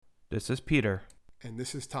This is Peter. And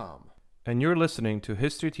this is Tom. And you're listening to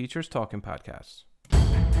History Teachers Talking Podcasts.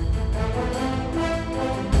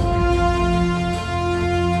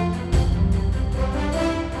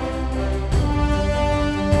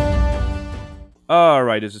 All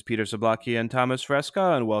right, this is Peter Zablocki and Thomas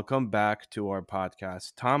Fresca, and welcome back to our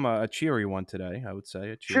podcast. Tom, a cheery one today, I would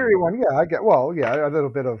say. A cheery one, yeah. A little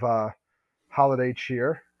bit of holiday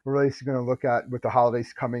cheer. We're really going to look at, with the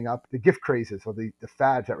holidays coming up, the gift crazes, or the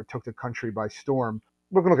fads that took the country by storm.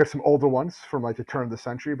 We're going to look at some older ones from like the turn of the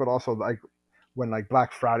century, but also like when like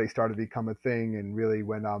Black Friday started to become a thing, and really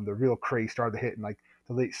when the real craze started to hit in like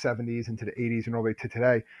the late 70s into the 80s and all the way to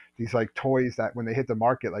today. These like toys that when they hit the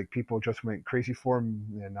market, like people just went crazy for them,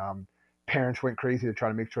 and parents went crazy to try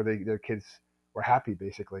to make sure their kids were happy,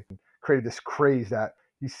 basically. And created this craze that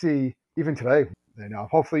you see even today. And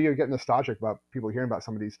hopefully you're getting nostalgic about people hearing about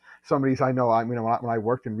some of these. Some of these I know. When I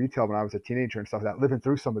worked in retail when I was a teenager and stuff, that living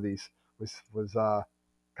through some of these was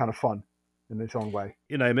kind of fun in its own way.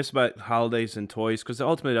 You know, I miss about holidays and toys because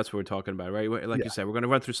ultimately that's what we're talking about, right? Like you said, we're going to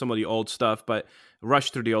run through some of the old stuff, but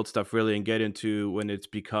rush through the old stuff really and get into when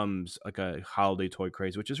it becomes like a holiday toy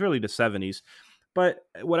craze, which is really the 70s. But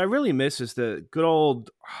what I really miss is the good old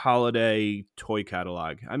holiday toy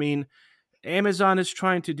catalog. I mean, Amazon is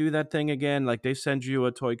trying to do that thing again. Like they send you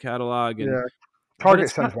a toy catalog, and Target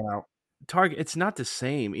sends one out. Target, it's not the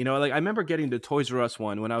same. You know, like I remember getting the Toys R Us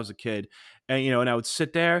one when I was a kid, and and I would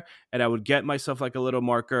sit there and I would get myself like a little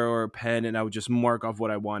marker or a pen, and I would just mark off what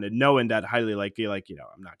I wanted, knowing that highly likely,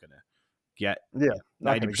 I'm not gonna get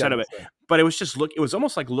 90% of it. But it was just it was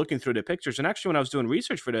almost like looking through the pictures. And actually, when I was doing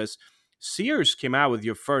research for this, Sears came out with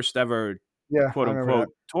your first ever quote unquote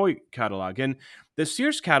toy catalog. And the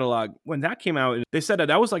Sears catalog, when that came out, they said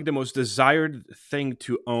that was like the most desired thing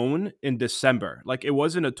to own in December. Like it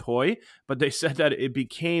wasn't a toy, but they said that it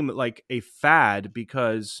became like a fad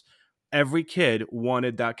because every kid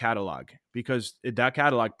wanted that catalog, because that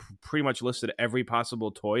catalog pretty much listed every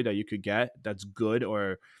possible toy that you could get that's good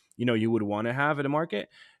or you would want to have in the market.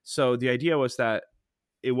 So the idea was that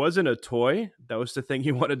it wasn't a toy that was the thing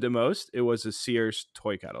you wanted the most. It was a Sears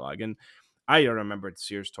toy catalog. And I don't remember the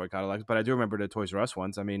Sears toy catalogs, but I do remember the Toys R Us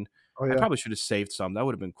ones. I mean, I probably should have saved some. That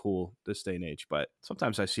would have been cool this day and age. But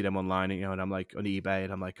sometimes I see them online, and I'm like on eBay,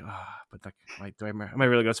 and I'm like, but like, am I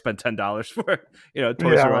really going to spend $10 for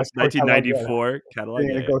Toys R Us 1994 catalog?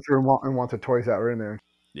 Yeah, go through and want the toys that were in there.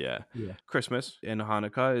 Yeah. Christmas and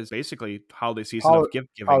Hanukkah is basically holiday season of gift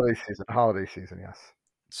giving. Holiday season, yes.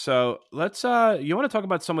 So let's you want to talk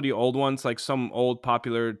about some of the old ones, like some old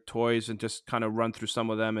popular toys, and just kind of run through some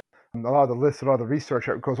of them. A lot of the lists, a lot of the research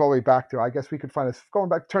goes all the way back to, I guess we could find this going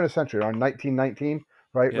back turn of the century, around 1919,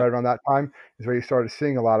 right? Right around that time is where you started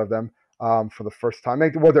seeing a lot of them for the first time.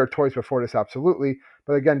 Well, there were toys before this, absolutely.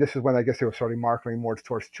 But again, this is when I guess they were starting marketing more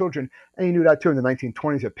towards children. And you knew that too in the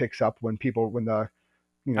 1920s, it picks up when the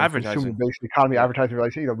consumer-based economy advertising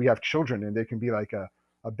realized, we have children and they can be like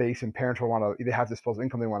a base, and parents will want to, they have disposable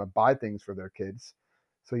income, they want to buy things for their kids.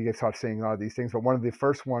 So you get start seeing a lot of these things. But one of the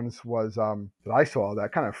first ones was that I saw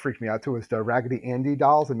that kind of freaked me out too was the Raggedy Andy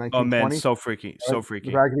dolls in 1920. Oh man, so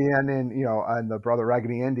freaky. Raggedy Andy and the brother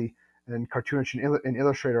Raggedy Andy, and cartoonist and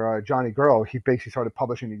illustrator Johnny Girl. He basically started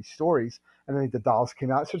publishing these stories, and then the dolls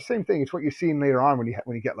came out. So the same thing. It's what you're seeing later on when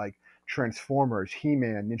you get like Transformers,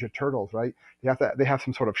 He-Man, Ninja Turtles, right? They have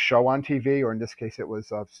some sort of show on TV, or in this case, it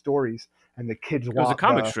was stories, and the kids want. It was a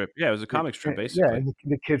comic strip. Yeah, it was a comic strip, basically. Yeah, and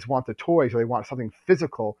the kids want the toys, or they want something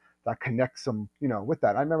physical that connects them, with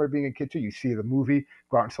that. I remember being a kid too. You see the movie,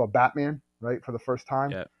 go out and saw Batman, right, for the first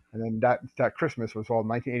time, and then that Christmas was all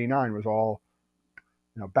 1989 was all,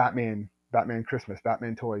 Batman Christmas,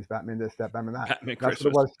 Batman toys, Batman this, that, Batman that. Batman that's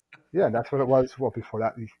Christmas. What it was. Yeah, that's what it was. Well, before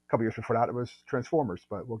that, a couple years before that, it was Transformers,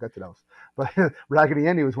 but we'll get to those. But Raggedy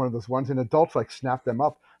Andy was one of those ones, and adults like snapped them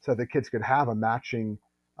up so the kids could have a matching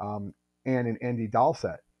Ann and Andy doll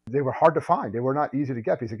set. They were hard to find. They were not easy to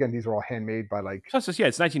get because, again, these were all handmade by like. Plus, it's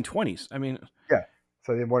 1920s. I mean. Yeah,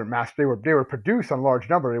 so they weren't mass. They were produced on a large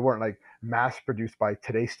number. They weren't like mass produced by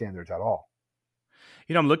today's standards at all.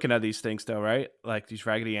 I'm looking at these things though, right? Like these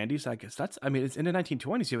Raggedy Andys. I guess it's in the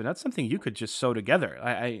 1920s even. That's something you could just sew together.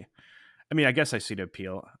 I guess I see the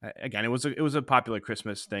appeal. Again, it was a popular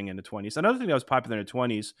Christmas thing in the 20s. Another thing that was popular in the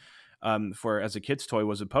 20s for as a kid's toy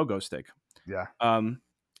was a pogo stick. Yeah.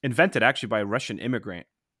 Invented actually by a Russian immigrant.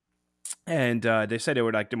 And they said they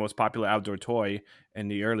were like the most popular outdoor toy in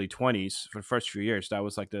the early 20s for the first few years. That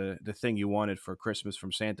was like the thing you wanted for Christmas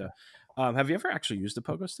from Santa. Have you ever actually used a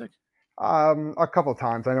pogo stick? A couple of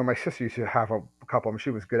times. I know my sister used to have a couple of them.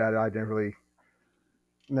 She was good at it. I never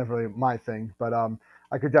really my thing. But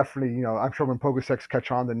I could definitely, I'm sure when pogo sticks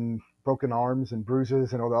catch on, then broken arms and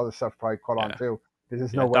bruises and all the other stuff probably caught on Yeah. too.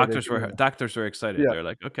 There's no Yeah. way they, Doctors were excited. yeah, They're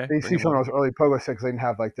like, okay, they bring see him some on. of those early pogo sticks. They didn't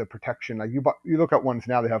have like the protection. Like you look at ones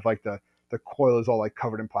now, they have like the coil is all like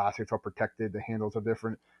covered in plastic, it's all protected. The handles are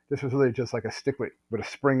different. This was really just like a stick with a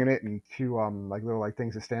spring in it and two like little like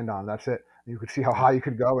things to stand on. That's it. You could see how Yeah. high you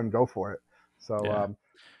could go and go for it. So Yeah.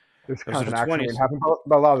 it's Those kind are of the an action game 20s. happened.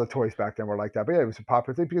 But a lot of the toys back then were like that. But yeah, it was a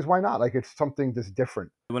popular thing because why not? Like it's something that's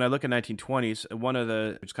different. When I look at 1920s, one of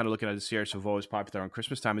the just kind of looking at the series of always popular on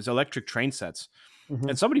Christmas time is electric train sets. Hmm.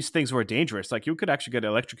 And some of these things were dangerous. Like you could actually get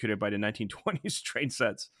electrocuted by the 1920s train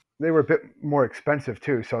sets. They were a bit more expensive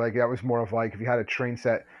too. So like that was more of like if you had a train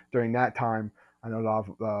set during that time. I know a lot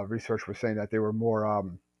of research was saying that they were more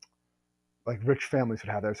like rich families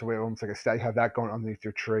would have that. So we almost like a stat. You have that going underneath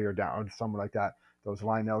your tree or down or somewhere like that. Those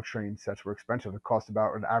Lionel train sets were expensive. It cost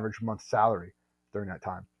about an average month's salary during that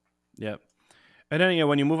time. Yep. And then,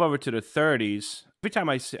 when you move over to the 30s, every time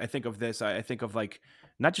I think of this, I think of like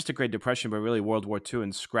not just the Great Depression, but really World War II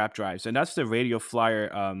and scrap drives. And that's the radio flyer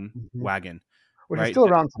Hmm. wagon, Which is right? still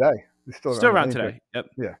around today. It's still Still around. I around think that, today.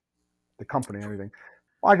 Yep. yeah, the company and everything.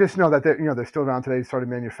 Well, I just know that they're still around today. They started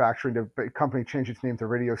manufacturing. The company changed its name to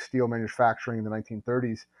Radio Steel Manufacturing in the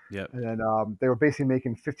 1930s, Yep. and then they were basically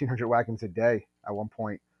making 1,500 wagons a day at one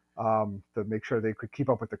point to make sure they could keep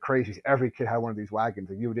up with the crazies. Every kid had one of these wagons,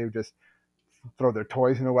 and they would just throw their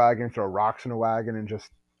toys in a wagon, throw rocks in a wagon, and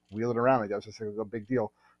just wheel it around. Like that was just a big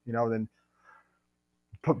deal, Then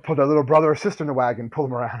put their little brother or sister in the wagon, pull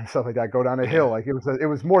them around and stuff like that. Go down a hill. Yeah. Like it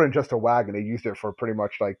was more than just a wagon. They used it for pretty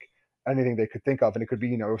much like anything they could think of, and it could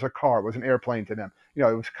be it was a car, it was an airplane to them. It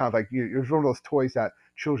was kind of like it was one of those toys that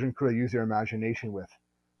children could have used their imagination with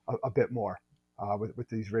a bit more with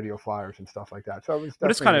these radio flyers and stuff like that. So it was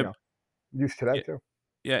But it's kind definitely of, used today yeah, too.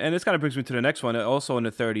 yeah. And this kind of brings me to the next one. Also in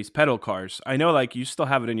the 30s, pedal cars. I know like you still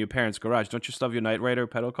have it in your parents' garage. Don't you still have your Knight Rider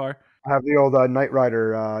pedal car? I have the old Knight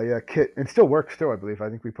Rider kit, and it still works too. I believe. I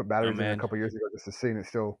think we put Oh, batteries in it a man. couple years ago just to see, and it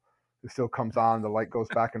still comes on. The light goes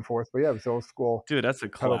back and forth. But yeah, it was old school Dude, that's a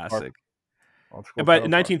pedal car, classic. old school But pedal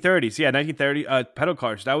in car. 1930s, yeah, 1930, pedal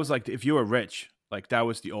cars. That was like if you were rich, like that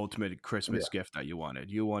was the ultimate Yeah, Christmas gift that you wanted.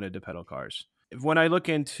 You wanted the pedal cars. When I look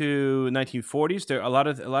into 1940s, there are a lot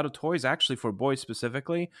of toys actually for boys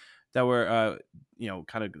specifically that were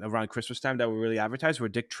kind of around Christmas time that were really advertised were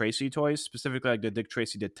Dick Tracy toys, specifically like the Dick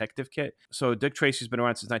Tracy Detective Kit. So Dick Tracy's been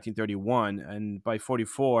around since 1931, and by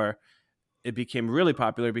 44 it became really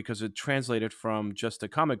popular because it translated from just a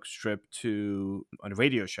comic strip to a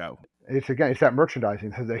radio show. it's that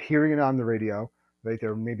merchandising. So they're hearing it on the radio, right?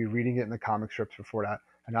 They're maybe reading it in the comic strips before that,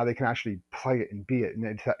 and now they can actually play it and be it.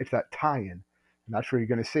 And it's that tie-in, and that's where you're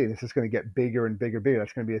going to see. This is going to get bigger and bigger, bigger.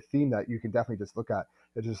 That's going to be a theme that you can definitely just look at.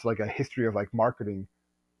 It's just like a history of like marketing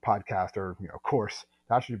podcast or course.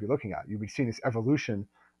 That's what you'd be looking at. You'd be seeing this evolution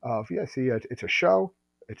of see, it's a show,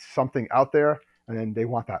 it's something out there, and then they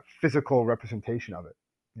want that physical representation of it.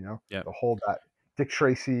 Yeah. To hold that Dick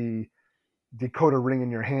Tracy decoder ring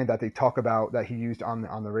in your hand that they talk about that he used on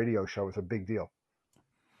the radio show is a big deal.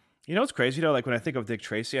 You know what's crazy though? Like when I think of Dick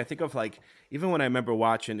Tracy, I think of like even when I remember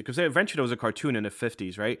watching because eventually it was a cartoon in the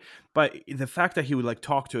 50s, right? But the fact that he would like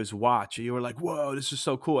talk to his watch, you were like, "Whoa, this is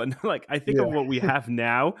so cool!" And like I think of Yeah, what we have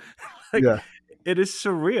now, like yeah. it is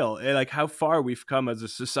surreal, and like how far we've come as a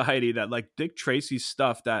society. That like Dick Tracy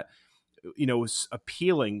stuff that was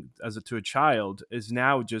appealing to a child is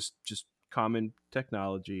now just common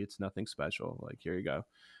technology. It's nothing special. Like here you go.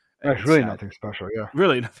 That's It's really sad. nothing special. Yeah,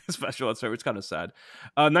 Really nothing special whatsoever. It's kind of sad.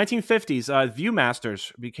 1950s,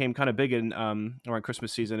 Viewmasters became kind of big in around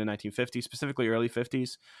Christmas season in 1950s, specifically early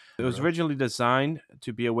 50s. It was really. originally designed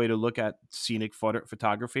to be a way to look at scenic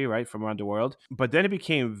photography, right, from around the world. But then it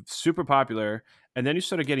became super popular, and then you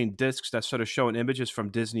started getting discs that sort of showing images from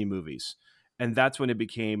Disney movies. And that's when it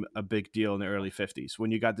became a big deal in the early 50s.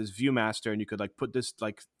 When you got this Viewmaster and you could like put this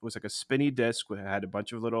like it was like a spinny disc that had a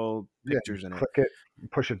bunch of little Yeah, you pictures in it. click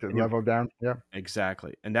it, push it to And you level down. Yeah,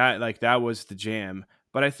 Exactly. And that was the jam.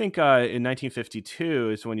 But I think in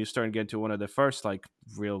 1952 is when you start to get into one of the first like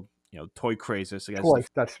real, toy crazes. I guess toy.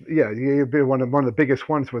 That's one of the biggest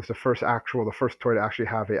ones was the first toy to actually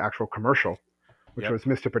have a actual commercial, which yep. was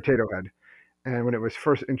Mr. Potato Head. And when it was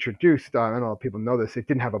first introduced, I don't know if people know this, it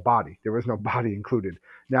didn't have a body. There was no body included.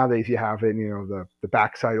 Nowadays, you have it, the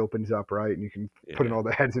backside opens up, right? And you can put in Yeah. all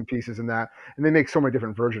the heads and pieces in that. And they make so many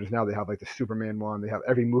different versions now. They have like the Superman one. They have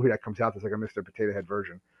every movie that comes out, there's like a Mr. Potato Head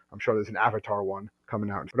version. I'm sure there's an Avatar one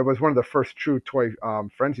coming out. But it was one of the first true toy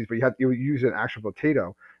frenzies, but you would use an actual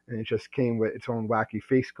potato, and it just came with its own wacky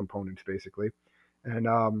face components, basically. And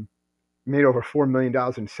made over $4 million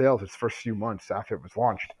in sales its first few months after it was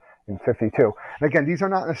launched. in 52. And again, these are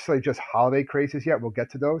not necessarily just holiday crazes yet. We'll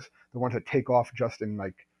get to those. The ones that take off just in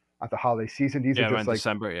like at the holiday season. These are Yeah, just around like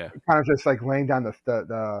December. Yeah. kind of just like laying down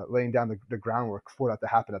the laying down the groundwork for that to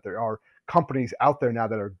happen. That there are companies out there now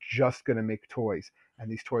that are just going to make toys, and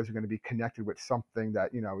these toys are going to be connected with something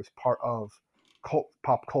that is part of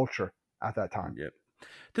pop culture at that time. Yep.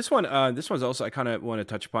 This one's also I kind of want to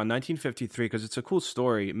touch upon 1953 because it's a cool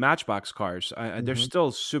story. Matchbox cars, they're Mm-hmm.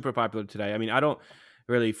 still super popular today. I mean, I don't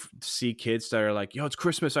really see kids that are like, "Yo, it's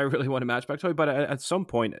Christmas. I really want a Matchbox toy," but at some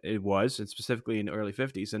point it was, and specifically in the early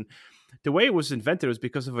 50s. And the way it was invented was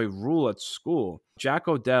because of a rule at school. Jack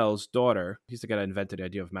Odell's daughter, he's the guy that invented the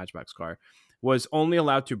idea of Matchbox car, was only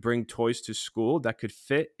allowed to bring toys to school that could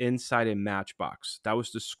fit inside a matchbox. That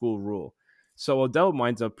was the school rule. So Odell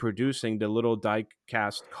winds up producing the little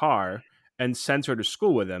die-cast car and sends her to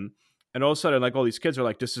school with him. And all of a sudden, like all these kids are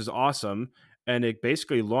like, "This is awesome!" And it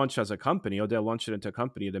basically launched as a company. Odell launched it into a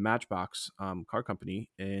company, the Matchbox car company,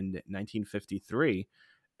 in 1953,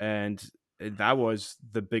 and that was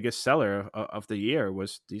the biggest seller of the year.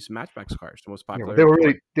 Was these Matchbox cars, the most They popular were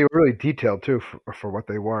toy? really detailed too for what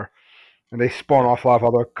they were, and they spawned Yeah. off a lot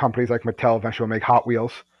of other companies like Mattel. Eventually, will make Hot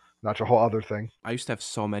Wheels. That's a whole other thing. I used to have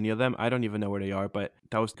so many of them. I don't even know where they are, but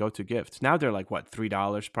that was go-to gifts. Now they're like what,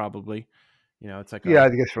 $3 probably. It's like Yeah, a I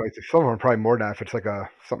guess for like some of them are probably more than that if it's like a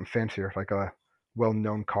something fancier, like a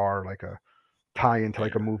well-known car, like a tie into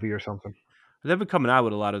like a yeah. movie or something. They've been coming out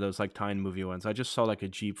with a lot of those like tie movie ones. I just saw like a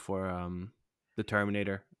Jeep for the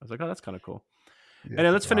Terminator. I was like, oh, that's kind of cool. Yeah, And then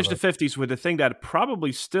there's let's a lot finish of the those. 50s with the thing that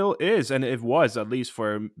probably still is, and it was at least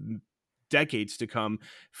for decades to come.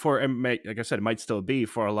 Like I said, it might still be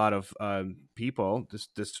for a lot of people.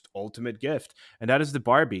 This ultimate gift, and that is the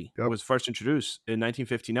Barbie. Yep. Was first introduced in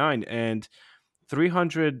 1959, and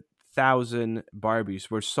 300,000 Barbies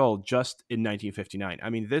were sold just in 1959. I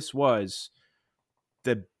mean, this was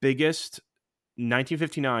the biggest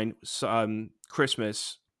 1959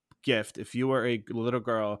 Christmas gift. If you were a little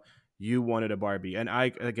girl, you wanted a Barbie. And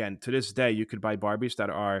I, again, to this day, you could buy Barbies that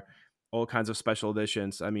are all kinds of special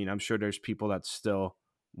editions. I mean, I'm sure there's people that still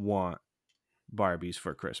want Barbies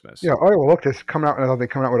for Christmas. Yeah. Oh, well, look, this coming out. I know they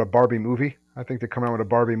coming out with a Barbie movie. I think they're coming out with a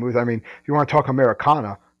Barbie movie. I mean, if you want to talk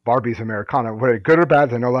Americana, Barbie's Americana. Whether good or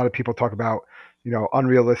bad, I know a lot of people talk about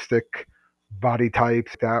unrealistic body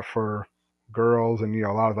types that for girls, and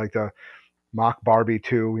a lot of like the mock Barbie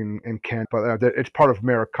too in Kent, but it's part of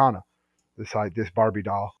Americana. This Barbie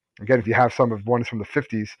doll. Again, if you have some of ones from the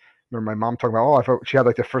 50s, remember my mom talking about, oh, I thought she had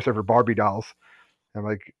like the first ever Barbie dolls. And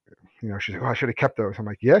like, she's like, oh, I should have kept those. I'm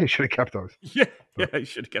like, yeah, you should have kept those. Yeah, yeah, But I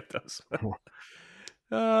should have kept those.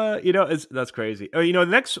 well, That's crazy.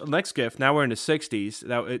 The next gift. Now we're in the '60s.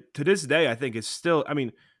 Now, to this day, I think it's still. I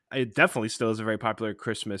mean, it definitely still is a very popular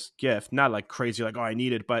Christmas gift. Not like crazy, like oh, I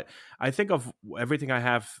need it, but I think of everything I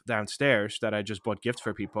have downstairs that I just bought gifts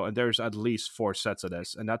for people, and there's at least 4 sets of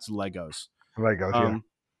this, and that's Legos. Legos, yeah. Um,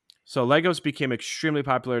 so Legos became extremely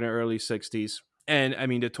popular in the early '60s. And I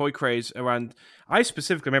mean, the toy craze around, I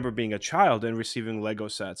specifically remember being a child and receiving Lego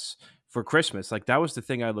sets for Christmas. Like, that was the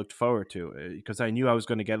thing I looked forward to because I knew I was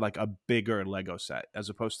going to get like a bigger Lego set as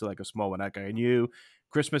opposed to like a small one. Like, I knew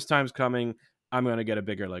Christmas time's coming. I'm going to get a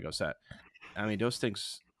bigger Lego set. I mean, those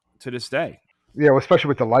things to this day. Yeah, well, especially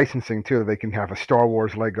with the licensing too, they can have a Star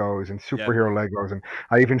Wars Legos and Yep. superhero Legos, and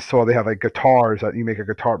I even saw they have like guitars that you make a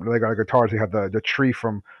guitar. Lego guitars. They have the tree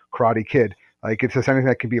from Karate Kid. Like it's just anything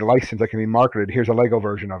that can be licensed, that can be marketed. Here's a Lego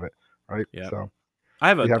version of it, right? Yep. So I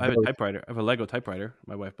have a, you have I have a those. typewriter. I have a Lego typewriter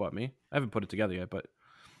my wife bought me. I haven't put it together yet, but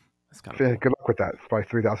that's kind of Yeah, cool. good luck with that. It's probably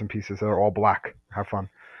 3,000 pieces. They're all black. Have fun.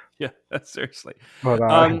 Yeah, seriously. But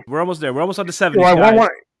We're almost there. We're almost on the well, '70s, I one guys. one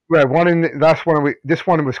right one in that's one we this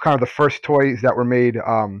one was kind of the first toys that were made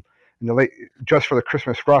in the late just for the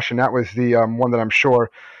Christmas rush, and that was the one that I'm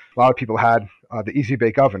sure a lot of people had, the Easy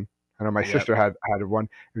Bake Oven. I know my Yep. sister had one.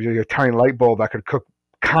 It was a tiny light bulb that could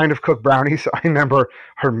kind of cook brownies. I remember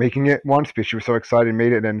her making it once because she was so excited and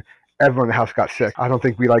made it, and everyone in the house got sick. I don't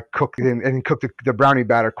think we like cooked it and cooked the brownie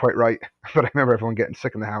batter quite right, but I remember everyone getting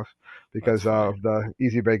sick in the house That's because funny. of the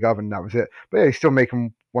Easy Bake Oven. That was it. But yeah, they still make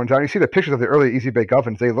them ones out. You see the pictures of the early Easy Bake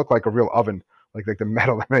Ovens; they look like a real oven, like the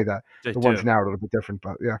metal and like that. They The ones do. now are a little bit different,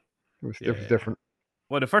 but yeah, it was Yeah. different.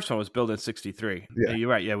 Well, the first one was built in '63. Yeah, You're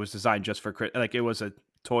right. Yeah, it was designed just for like it was a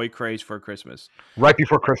toy craze for Christmas. right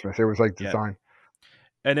before Christmas, it was like Yeah. designed.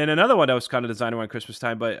 And then another one that was kind of designed around Christmas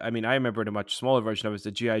time, but I mean, I remember the much smaller version of it was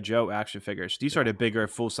the GI Joe action figures. These are Yeah. the bigger,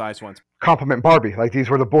 full size ones. Compliment Barbie. Like these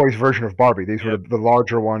were the boys' version of Barbie. These were Yep. the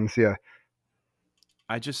larger ones. Yeah,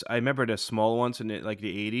 I remember the small ones in like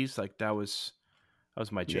the '80s. Like that was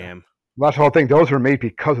my yeah. jam. That's the whole thing. Those were made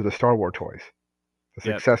because of the Star Wars toys, the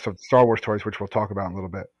Yep. success of Star Wars toys, which we'll talk about in a little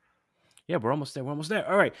bit. Yeah, we're almost there. We're almost there.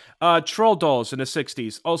 All right. Troll dolls in the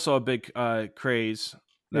 '60s, also a big craze.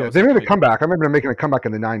 That Yeah, was they like a made a big. comeback. I remember them making a comeback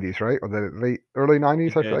in the '90s, right, or the late early They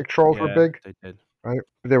 '90s. I feel did. like trolls were Yeah, big, they did. right?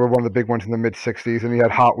 They were one of the big ones in the mid '60s, and you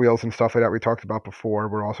had Hot Wheels and stuff like that we talked about before.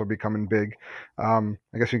 Were also becoming big. I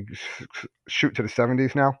guess we shoot to the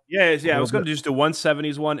 '70s now Yeah, a yeah. I little was going bit. to just do one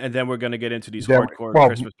 '70s one, and then we're going to get into these Then, hardcore well,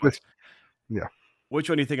 Christmas let's ones. yeah. Which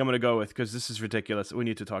one do you think I'm going to go with? Because this is ridiculous. We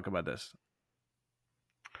need to talk about this.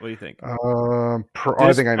 What do you think? I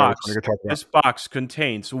This think I know which one box, you're talking about. this box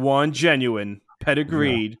contains one genuine, Yeah.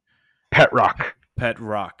 pedigreed Pet Rock. pet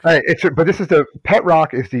rock. Hey, but this is the Pet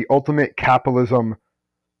Rock is the ultimate capitalism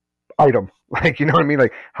item. Like, you know what I mean?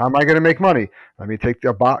 Like, how am I going to make money? Let me take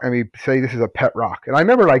the box. Let me say this is a Pet Rock. And I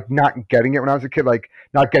remember like not getting it when I was a kid. Like,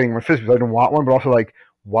 not getting one physically. I didn't want one, but also like,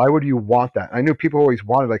 why would you want that? I knew people always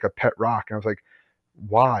wanted like a Pet Rock, and I was like,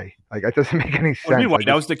 why? Like, it doesn't make any What do you mean? sense. Why? I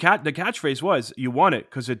That just was the catchphrase was you want it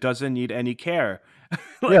because it doesn't need any care.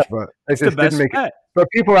 yeah, Like but it it's the just didn't best make it. pet. But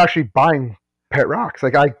people are actually buying Pet Rocks.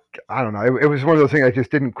 Like, I don't know. It was one of those things I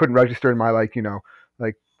just didn't couldn't register in my like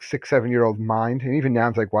like 6 7 year old mind. And even now,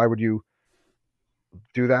 it's like, why would you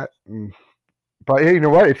do that? But hey, you know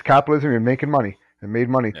what? It's capitalism. You're making money. They made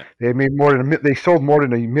money. Yeah. They made more than they sold more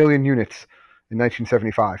than 1 million units in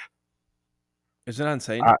 1975 Isn't that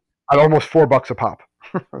insane? at, at almost $4 a pop.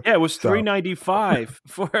 Yeah, it was So 3.95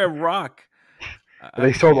 for a rock. I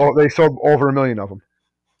they sold can't. they sold over 1 million of them.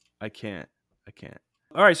 I can't. I can't.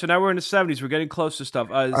 All right, so now we're in the '70s. We're getting close to stuff.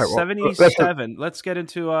 All right. Well, that's a, '77. Let's get all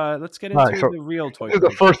right. into So the real toy this is the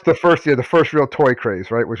craze. first, the first real toy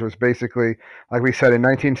craze, right? Which was basically, like we said, in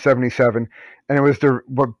 1977, and it was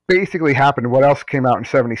what basically happened. What else came out in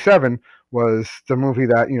 '77 was the movie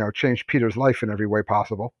that changed Peter's life in every way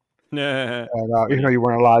possible. And even though Funny. you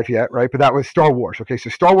weren't alive yet, right? But that was Star Wars. Okay, so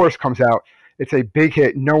Star Wars comes out. It's a big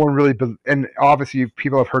hit. No one really, and obviously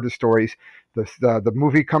people have heard the stories. The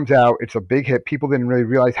movie comes out. It's a big hit. People didn't really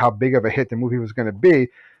realize how big of a hit the movie was going to be.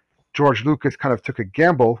 George Lucas kind of took a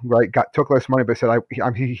gamble, right? Took less money, but said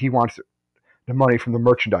he wants the money from the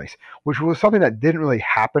merchandise, which was something that didn't really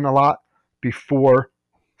happen a lot before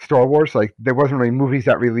Star Wars. Like there wasn't really movies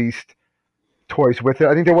that released toys with it.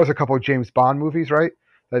 I think there was a couple of James Bond movies, right?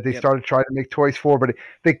 That they Yep. started trying to make toys for, but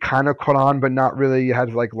they kind of caught on, but not really. You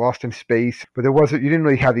had like Lost in Space, but there wasn't. You didn't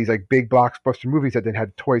really have these like big blockbuster movies that then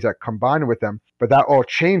had toys that combined with them. But that all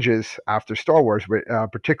changes after Star Wars.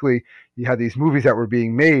 Particularly, you had these movies that were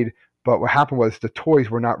being made, but what happened was the toys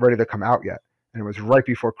were not ready to come out yet, and it was right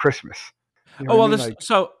before Christmas. You know Oh what I well, mean? this Like,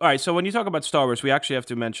 so all right. So when you talk about Star Wars, we actually have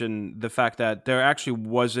to mention the fact that there actually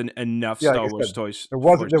wasn't enough yeah, like Star I Wars said, toys there for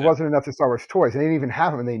wasn't there sale. wasn't enough to Star Wars toys. They didn't even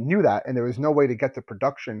have them, and they knew that, and there was no way to get the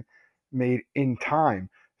production made in time.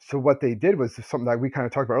 So what they did was something that we kind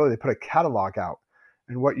of talked about earlier. They put a catalog out,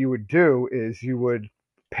 and what you would do is you would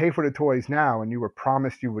pay for the toys now, and you were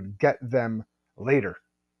promised you would get them later.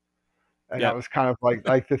 And that Yep. was kind of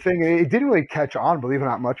like the thing. It didn't really catch on, believe it or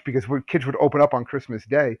not, much because kids would open up on Christmas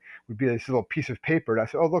Day would be this little piece of paper that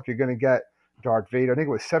said, "Oh, look, you're going to get Darth Vader." I think it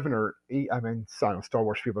was 7 or 8. I mean, Star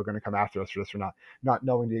Wars people are going to come after us for this for not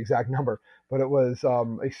knowing the exact number, but it was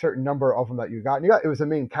a certain number of them that you got. And it was the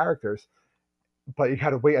main characters, but you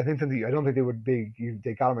had to wait. I don't think they would be.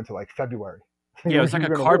 They got them until like February. Yeah, it you was like were a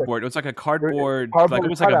going to wait. cardboard. It was like a cardboard, like it Cardboard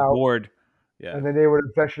was like a cutout, board. Yeah. and then they would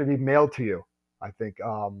eventually be mailed to you. I think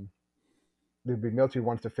they'd be mailed to you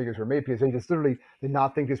once the figures were made because they just literally did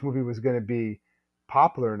not think this movie was going to be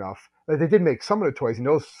popular enough. Like, they did make some of the toys, and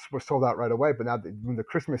those were sold out right away. But now, when the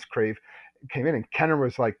Christmas crave came in, and Kenner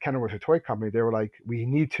was a toy company, they were like, "We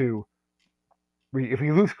need to. If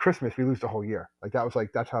we lose Christmas, we lose the whole year." Like that was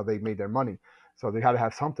like that's how they made their money. So they had to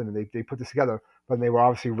have something, and they put this together. But they were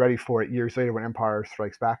obviously ready for it years later when Empire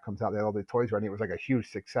Strikes Back comes out. They had all the toys ready. It was like a huge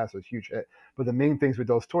success, a huge hit. But the main things with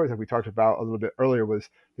those toys, like we talked about a little bit earlier, was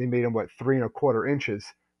they made them 3.25 inches,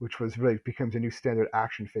 which was really becomes a new standard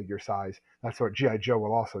action figure size. That's what GI Joe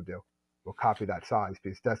will also do. Will copy that size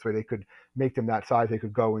because that's why they could make them that size. They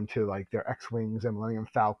could go into like their X-wings and Millennium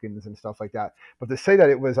Falcons and stuff like that. But to say that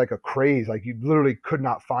it was like a craze, like you literally could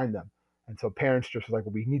not find them. And so parents just were like,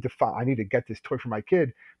 well, we need to find, I need to get this toy for my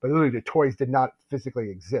kid. But literally the toys did not physically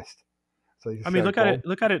exist. So they I just mean, said, look at well, it.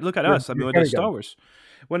 Look at it. Look at you're, us. I mean, you're going to get them.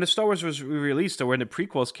 When the Star Wars was released, or when the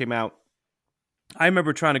prequels came out, I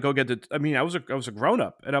remember trying to go get the. I mean, I was a grown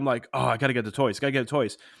up, and I'm like, oh, I gotta get the toys. Gotta get the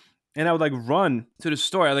toys. And I would like run to the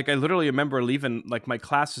store. I literally remember leaving like my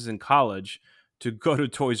classes in college to go to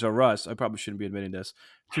Toys R Us. I probably shouldn't be admitting this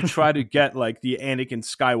to try to get like the Anakin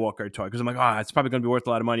Skywalker toy because I'm like, oh, it's probably going to be worth a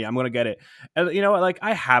lot of money. I'm going to get it, and you know, like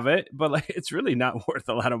I have it, but like it's really not worth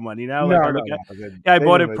a lot of money now. Like I No, look no, at, no. yeah, I They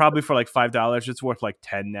bought didn't it really, probably for like $5. It's worth like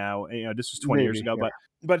 10 now. And, you know, this was 20 years maybe. ago, Yeah.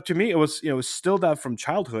 but to me, it was, you know, it was still that from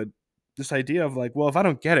childhood. This idea of like, well, if I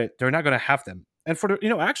don't get it, they're not going to have them. And for the, you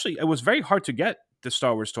know, actually, it was very hard to get the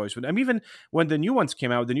Star Wars toys. I mean, even when the new ones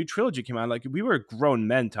came out, the new trilogy came out, like we were grown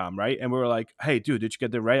men, Tom, right? And we were like, hey, dude, did you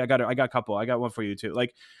get the Ray? I got a couple. I got one for you too.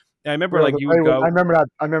 Like, I remember Well, like the you Ray would was, go, I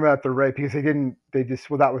remember that the Ray because they didn't. They just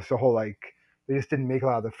well, that was the whole like they just didn't make a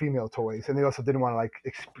lot of the female toys, and they also didn't want to like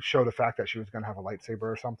show the fact that she was going to have a lightsaber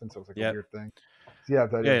or something. So it was like a yeah, weird thing. So yeah,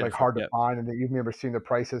 but it yeah, was yeah, like hard to yeah, find, and then you remember seeing the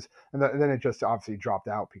prices, and then it just obviously dropped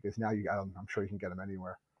out because now I'm sure you can get them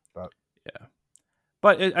anywhere. But yeah.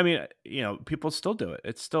 But I mean, you know, people still do it.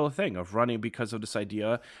 It's still a thing of running because of this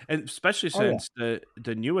idea, and especially oh yeah, since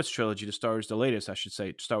the newest trilogy, the Star Wars, the latest, I should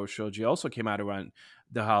say, Star Wars trilogy, also came out around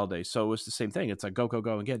the holidays. So it was the same thing. It's like go, go,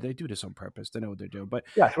 go, and get. They do this on purpose. They know what they're doing. But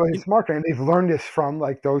yeah. So it, it's marketing. They've learned this from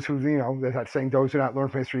like those who there's that saying, those who not learn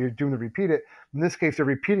from history are doomed to repeat it. In this case, they're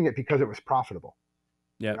repeating it because it was profitable.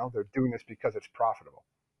 yeah, They're doing this because it's profitable.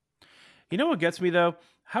 you know what gets me though?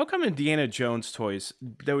 How come Indiana Jones toys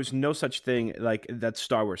there was no such thing like that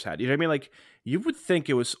Star Wars had? You know what I mean? Like you would think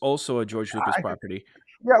it was also a George Lucas I, property.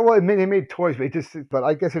 Yeah, well, they made toys, but but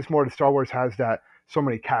I guess it's more that Star Wars has that so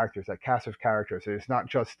many characters, that cast of characters. It's not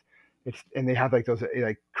just and they have like those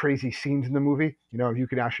like crazy scenes in the movie. You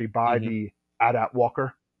can actually buy Hmm. the AT-AT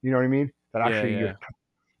walker. You know what I mean? Yeah, yeah,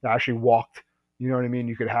 That actually walked. You know what I mean?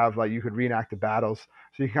 You could have like you could reenact the battles,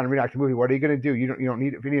 so you can kind of reenact the movie. What are you going to do? You don't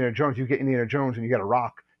need if Indiana Jones, you get Indiana Jones and you get a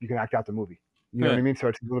rock, you can act out the movie. You know what yeah. I mean? So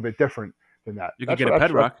it's a little bit different than that. You could get a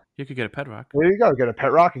pet rock. You could get a pet rock. There you go. Get a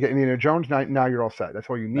pet rock and get Indiana Jones. Now you're all set. That's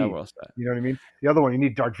all you That need. world's that. You know what I mean? The other one, you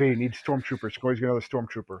need Darth Vader. You need stormtroopers. Score, you get another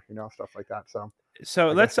stormtrooper. Stuff like that. So So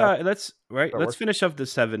I guess let's right, that let's works. finish up the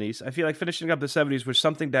 70s. I feel like finishing up the 70s was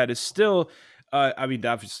something that is still I mean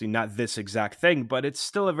obviously not this exact thing, but it's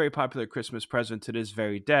still a very popular Christmas present to this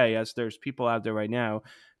very day, as there's people out there right now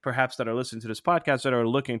perhaps that are listening to this podcast that are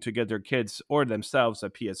looking to get their kids or themselves a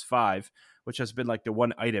PS5, which has been like the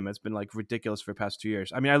one item that's been like ridiculous for the past 2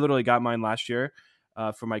 years. I mean, I literally got mine last year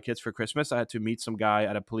for my kids for Christmas. I had to meet some guy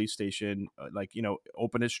at a police station, like, you know,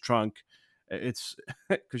 open his trunk. It's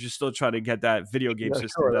because you're still trying to get that video game Yeah,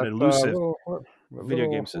 system, sure. that That's elusive little, video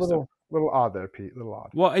game system. little odd there, Pete. Little odd.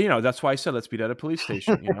 Well, you know, that's why I said let's meet at a police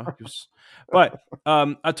station, you know. But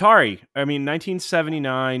Atari, I mean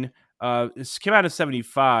 1979, this came out in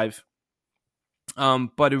 75,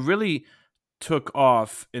 but it really took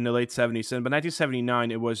off in the late 70s. And by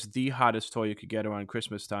 1979, it was the hottest toy you could get around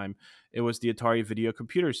Christmas time. It was the Atari Video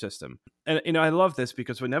Computer System. And, you know, I love this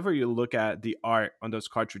because whenever you look at the art on those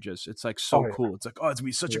cartridges, it's like so Oh yeah, cool. It's like, oh, it's going to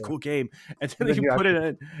be such a yeah. cool game. And And then then you you put it actually,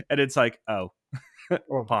 in, and it's like, oh,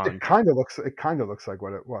 well, Pong, it kind of looks like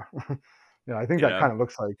what it was. I think you that know? kind of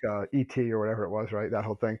looks like ET or whatever it was, right? That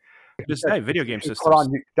whole thing. This day, If video game you caught systems.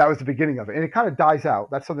 on, that was the beginning of it, and it kind of dies out.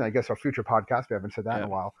 That's something I guess our future podcast. We haven't said that in Yeah, a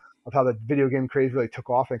while of how the video game craze really took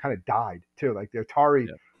off and kind of died too. Like the Atari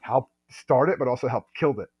yeah, helped start it, but also helped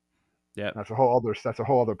killed it. yeah. That's a whole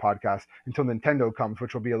other podcast until Nintendo comes,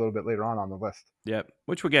 which will be a little bit later on the list. Yeah,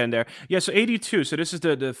 which we're getting there. Yeah, so 82. So this is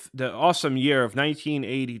the awesome year of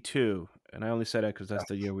 1982. And I only said that because that's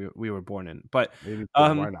the Yes, year we were born in. But maybe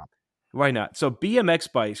too. Why um, not? why not? So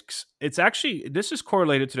BMX bikes, it's actually, this is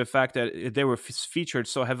correlated to the fact that they were featured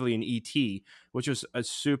so heavily in E.T., which was a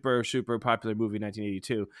super, super popular movie in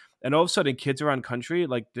 1982. And all of a sudden, kids around country,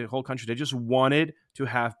 like the whole country, they just wanted to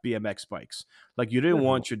have BMX bikes. Like you didn't Yeah,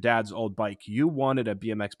 want your dad's old bike. You wanted a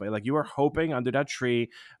BMX bike. Like you were hoping under that tree,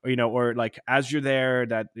 or, you know, or like as you're there,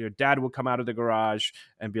 that your dad would come out of the garage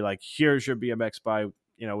and be like, here's your BMX bike,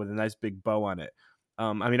 you know, with a nice big bow on it.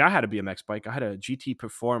 I mean, I had a BMX bike. I had a GT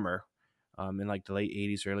Performer in like the late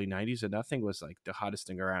 80s, early 90s, and that thing was like the hottest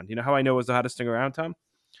thing around. You know how I know it was the hottest thing around, Tom?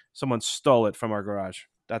 Someone stole it from our garage.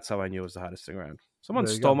 That's how I knew it was the hottest thing around. Someone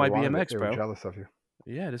there you go. stole They my wanted it. BMX, They were bro. jealous of you.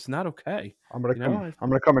 Yeah, it's not okay. I'm gonna You know, come. I'm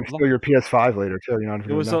gonna come and steal your PS5 later too. You're not even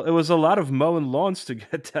gonna know. it was a lot of mowing lawns to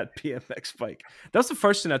get that BMX bike. That's the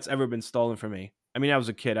first thing that's ever been stolen from me. I mean, I was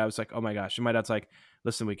a kid. I was like, oh my gosh. And my dad's like,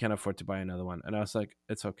 listen, we can't afford to buy another one. And I was like,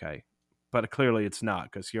 it's okay. But clearly it's not,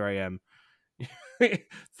 because here I am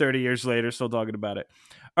 30 years later, still talking about it.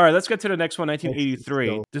 All right, let's get to the next one, It's 1983.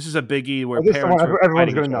 still. This is a biggie where Oh, this is the one parents were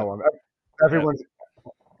everyone's fighting gonna each other. know him. Yeah, Everyone's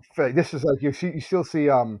This is like you still see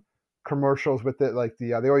commercials with it, like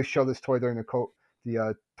they always show this toy during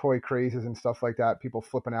the toy crazes and stuff like that. People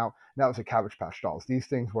flipping out. And that was a Cabbage Patch Dolls. These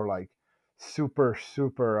things were like super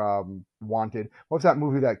wanted. What was that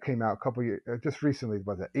movie that came out a couple years just recently?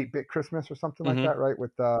 Was it 8-Bit Christmas or something like Mm-hmm. that? Right,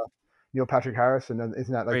 with Neil Patrick Harris, and then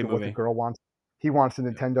isn't that like Great what the movie. girl wants? He wants the Yeah.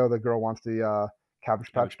 Nintendo. The girl wants the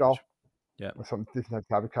Cabbage Patch Cabbage Patch. doll Yeah. or something. This type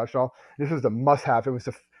Cabbage Patch doll. This was the must-have. It was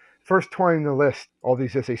the first toy in the list. All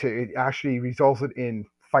these lists, they say it actually resulted in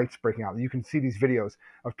fights breaking out. You can see these videos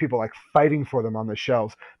of people like fighting for them on the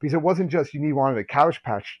shelves because it wasn't just wanted a Cabbage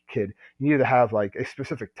Patch Kid. You needed to have like a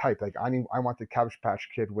specific type. Like I want the Cabbage Patch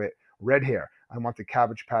Kid with red hair. I want the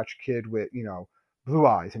Cabbage Patch Kid with blue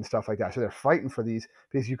eyes and stuff like that. So they're fighting for these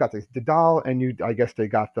because you got the doll, and I guess they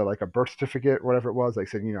got the like a birth certificate, whatever it was. Like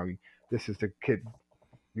said, this is the kid.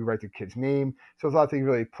 You write the kid's name. So there's a lot of things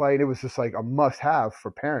really play. And it was just like a must have for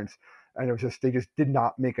parents. And it was just, they just did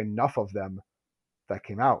not make enough of them that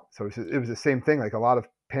came out. So it was the same thing. Like a lot of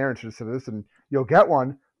parents just said, listen, you'll get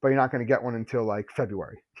one, but you're not going to get one until like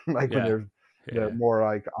February, like when Yeah. they're Yeah. more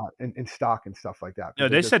like in stock and stuff like that. No,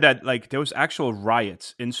 Because they they just, said that like there was actual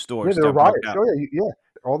riots in yeah, stores there were that broke riots. out. Oh, yeah, yeah.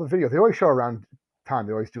 All the videos, they always show around time.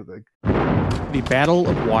 They always do like, The Battle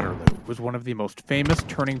of Waterloo was one of the most famous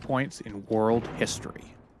turning points in world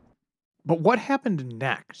history. But what happened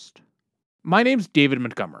next? My name's David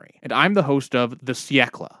Montgomery, and I'm the host of The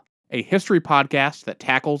Siècle, a history podcast that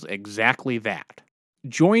tackles exactly that.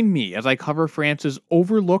 Join me as I cover France's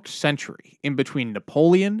overlooked century in between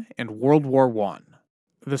Napoleon and World War I.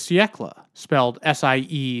 The Siècle, spelled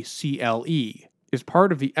Siecle, is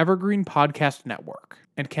part of the Evergreen Podcast Network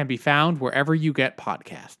and can be found wherever you get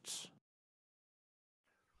podcasts.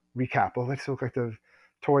 recap. Well, let's look at the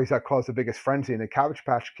toys that caused the biggest frenzy. And the Cabbage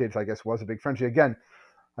Patch Kids, I guess, was a big frenzy. Again,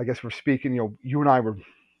 I guess we're speaking, you and I were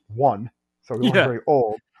one, so we weren't Yeah. very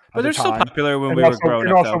old But at the they're still time. popular when And we were also, growing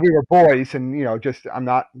up, though. we were boys, and just I'm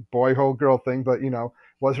not boy ho girl thing, but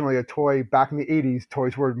wasn't really a toy back in the '80s.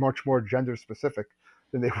 Toys were much more gender specific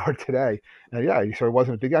than they were today, and yeah, so it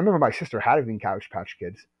wasn't a big. I remember my sister had even Cabbage Patch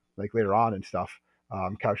Kids like later on and stuff,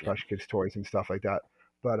 Cabbage Yeah. Patch Kids toys and stuff like that.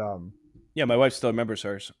 But Yeah, my wife still remembers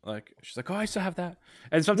hers. Like she's like, "Oh, I still have that."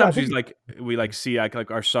 And yeah, I sometimes think we like see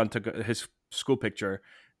like our son took his school picture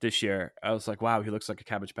this year. I was like, "Wow, he looks like a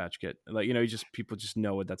Cabbage Patch Kid." Like you just people just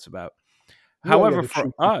know what that's about. yeah, However, the for cheeks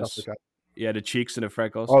and stuff like us, that. yeah, the cheeks and the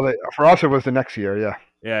freckles. Oh, for us, it was the next year, yeah.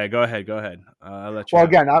 Yeah, go ahead, go ahead. I'll let you Well,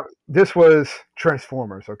 have it. again, this was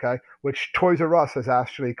Transformers, okay, which Toys R Us has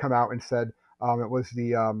actually come out and said it was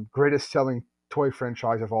the greatest selling toy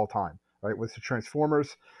franchise of all time. Right, was the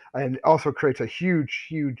Transformers, and also creates a huge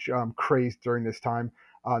craze during this time.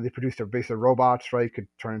 They produced their base of robots, right? Could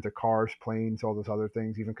turn into cars, planes, all those other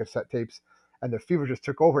things, even cassette tapes. And the fever just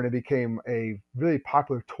took over, and it became a really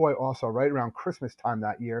popular toy. Also, right around Christmas time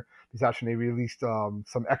that year, because actually they released some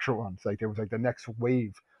extra ones. Like there was like the next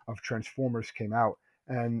wave of Transformers came out.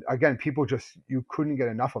 And again, people just you couldn't get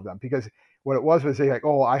enough of them because what it was they like,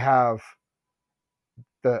 oh, I have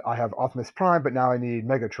Optimus Prime, but now I need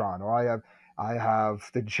Megatron, or I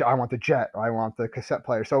want the jet, or I want the cassette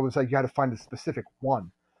player. So it was like you had to find a specific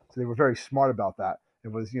one. So they were very smart about that. It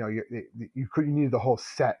was you needed the whole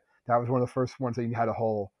set. That was one of the first ones that you had a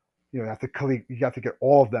whole you have to collect, you have to get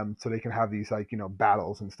all of them so they can have these like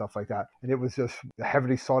battles and stuff like that. And it was just a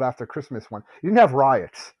heavily sought after Christmas one. You didn't have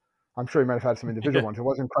riots. I'm sure you might have had some individual Yeah. ones. It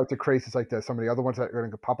wasn't quite the craze like some of the other ones that are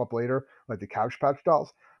going to pop up later, like the Couch Patch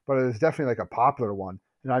dolls. But it was definitely like a popular one.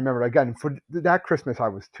 And I remember again for that Christmas I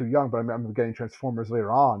was too young, but I remember getting Transformers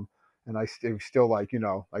later on, and it was still like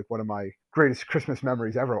like one of my greatest Christmas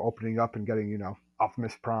memories ever, opening up and getting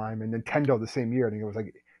Optimus Prime and Nintendo the same year. I think it was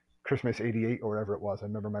like Christmas '88 or whatever it was. I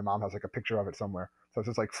remember my mom has like a picture of it somewhere, so I was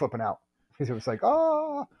just like flipping out because it was like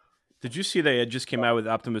Did you see they just came out with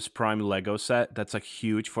Optimus Prime Lego set? That's like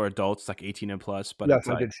huge for adults, like 18 and plus, but yes,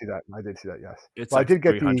 I did see that. I did see that. Yes, it's well I like did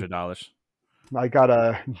get $300. I got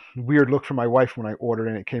a weird look from my wife when I ordered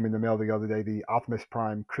it. And it came in the mail the other day. The Optimus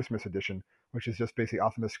Prime Christmas edition, which is just basically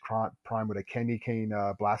Optimus Prime with a candy cane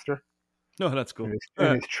blaster, No, that's and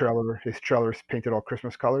cool. his trailer. His trailer's painted all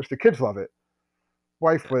Christmas colors. The kids love it.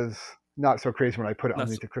 Wife Yeah, was not so crazy when I put it that's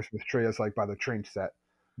underneath the Christmas tree as like by the train set,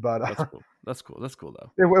 but that's cool. That's cool. That's cool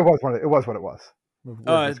though. it was it was what it was. We're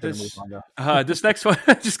just gonna move This on now. this next one,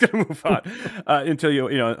 just gonna move on until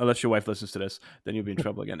unless your wife listens to this, then you'll be in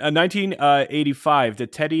trouble again. 1985, the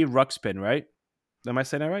Teddy Ruxpin, right? Am I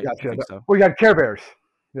saying that right? I Gotcha. think so. Well, you had Care Bears.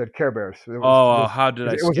 You had Care Bears. Oh, how did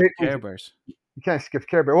I It skip was Care Bears? you can't skip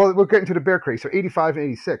Care Bears. Well, we'll get into the Bear craze. So 85 and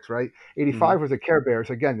 86, right? Hmm. 85 was the Care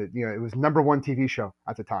Bears. Again, it was number one TV show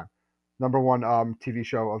at the time. Number one TV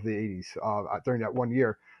show of the 80s during that one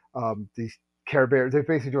year. These Care Bears, they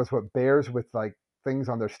basically just what bears with like things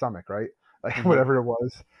on their stomach, right? Like Hmm. whatever it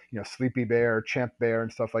was, Sleepy Bear, Champ Bear,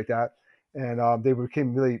 and stuff like that. and they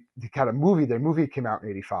became really they got a movie. Their movie came out in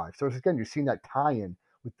 '85, so it's, again you're seeing that tie-in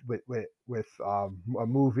with a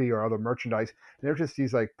movie or other merchandise. And they're just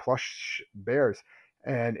these like plush bears,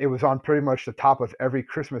 and it was on pretty much the top of every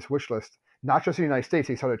Christmas wish list, not just in the United States.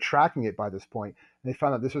 They started tracking it by this point, and they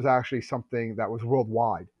found out this was actually something that was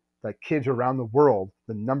worldwide. That kids around the world,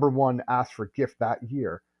 the number one asked for gift that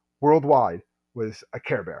year worldwide was a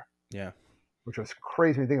Care Bear, Yeah. which was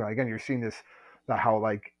crazy to think about. Again, you're seeing this, that how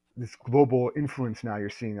like this global influence now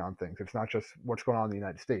you're seeing on things. It's not just what's going on in the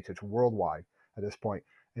United States; it's worldwide at this point.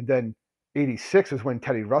 And then '86 is when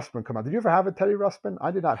Teddy Ruxpin come out. Did you ever have a Teddy Ruxpin?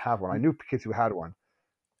 I did not have one. I knew kids who had one.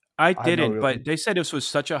 I I had no didn't, real. but they said this was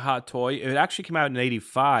such a hot toy. It actually came out in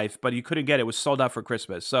 '85, but you couldn't get it. It was sold out for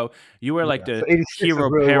Christmas. So you were like Yeah. the So '86 is hero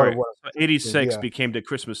really what it parent. was. So '86 Yeah, became the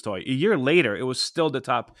Christmas toy. A year later, it was still the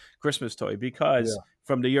top Christmas toy because yeah.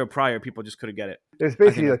 from the year prior, people just couldn't get it. It was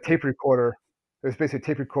I think basically a that's funny. tape recorder. It was basically a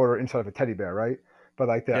tape recorder inside of a teddy bear, right? But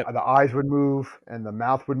like Yep. the eyes would move and the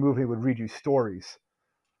mouth would move. And he would read you stories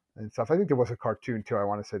and stuff. I think there was a cartoon too. I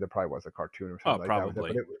want to say there probably was a cartoon or Oh, something like that with it,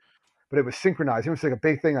 probably. but it was synchronized. It was like a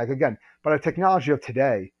big thing. Like again, by the technology of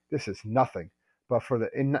today, this is nothing. But for the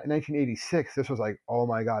in 1986, this was like, oh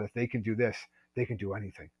my god, if they can do this, they can do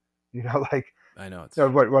anything. You know, like I know it's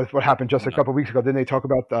what happened just a nuts. couple of weeks ago. Didn't they talk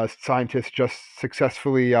about scientists just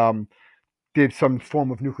successfully did some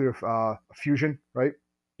form of nuclear fusion, right?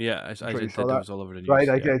 Yeah, I'm I sure you did saw that. That that, was all over the right? news.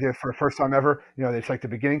 Like Yeah. they did for the first time ever. You know, it's like the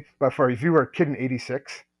beginning. But for if you were a kid in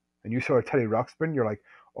 '86 and you saw a Teddy Ruxpin, you're like,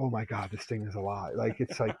 oh my god, this thing is alive. Like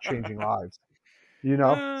it's like changing lives. You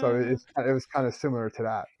know, so Uh, it was kind of similar to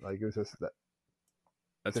that. Like it was just that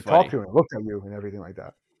that's to talk funny. to you and look at you and everything like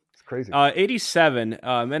that. It's crazy. 87,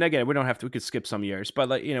 and again, we don't have to. We could skip some years, but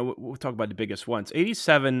like we'll talk about the biggest ones.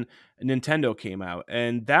 87, Nintendo came out,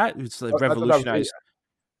 and that was like I thought that was revolutionized.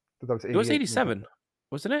 It was '88 87, Nintendo.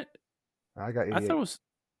 wasn't it? I got I thought it '88, was.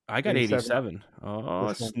 I got '87. 87. Oh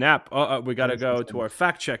This one, snap! We got to go to 1987. our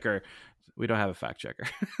fact checker. We don't have a fact checker.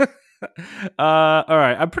 All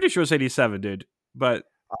right, I'm pretty sure it's 87, dude. But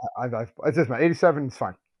It's just my '87 is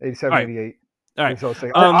fine. all '87, right, '88. all right, And so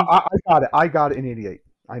say um, I got it. I got it in '88.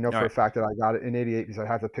 I know all for a right, fact that I got it in '88 because I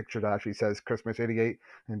have the picture that actually says Christmas '88,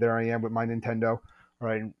 and there I am with my Nintendo. All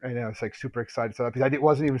right, and I was like super excited for that because it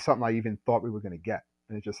wasn't even something I even thought we were going to get,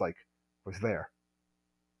 and it just like was there,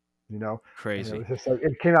 you know. And it crazy. was just like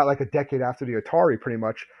it came out like a decade after the Atari, pretty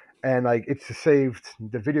much, and like it's saved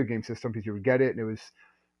the video game system because you would get it, and it was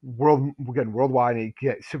worldwide, and you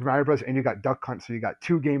get Super Mario Bros. And you got Duck Hunt, so you got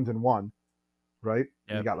two games in one, right?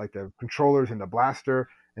 And you Yep, got like the controllers and the blaster,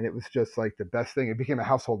 and it was just like the best thing. It became a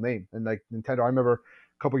household name. And like Nintendo, I remember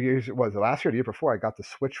a couple years, it was the last year, the year before, I got the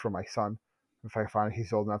Switch for my son. If I find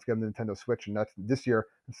he's old enough to get him the Nintendo Switch, and that's this year,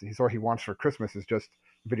 he's all he wants for Christmas is just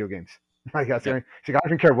video games. I guess yep. she's like, I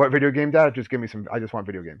don't care what video game, Dad. Just give me some. I just want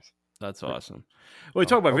video games. That's Like, awesome. Well, we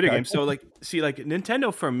talk oh, about video okay. games. So, like, see, like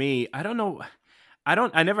Nintendo for me, I don't know.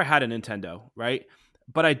 I never had a Nintendo, right?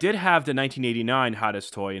 But I did have the 1989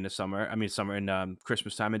 hottest toy in the summer. I mean, summer and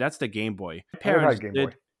Christmas time, and that's the Game Boy. My I never had a parents Game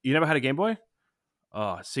Boy. did. You never had a Game Boy?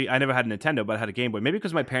 Oh, see, I never had a Nintendo, but I had a Game Boy. Maybe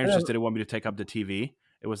because my I parents just never, didn't want me to take up the TV.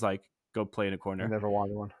 It was like go play in a I corner. never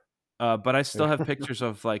wanted one. But I still Yeah. have pictures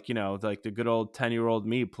of like like the good old 10-year-old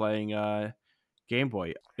me playing Game Boy.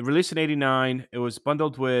 It released in '89. It was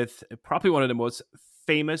bundled with probably one of the most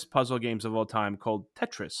famous puzzle games of all time called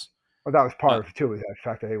Tetris. Well, that was Uh, part of it too. Was that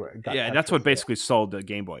fact that they got yeah, that's Tetris? what Yeah. basically sold the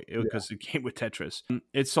Game Boy Yeah. because it came with Tetris.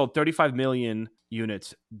 It sold 35 million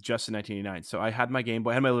units just in 1989. So I had my Game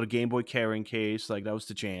Boy, I had my little Game Boy carrying case. Like that was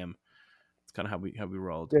the jam. It's kind of how we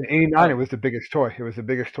rolled. In '89, Uh, it was the biggest toy. It was the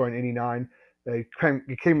biggest toy in '89. It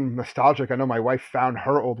became nostalgic. I know my wife found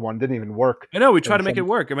her old one, didn't even work, I know we tried and to make it some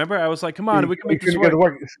work. Remember, I was like, "Come on, you, we can you make this couldn't get work." it to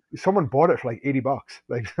work. Someone bought it for like $80.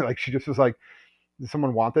 Like like she just was like, "Does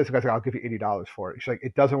someone want this?" The guy's like, "I'll give you $80 for it." She's like,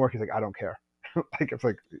 "It doesn't work." He's like, "I don't care." Like it's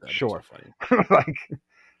like That is too sure, funny. like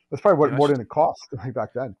that's probably You what know, I more should than it cost like back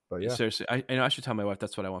then. But yeah, seriously, I should tell my wife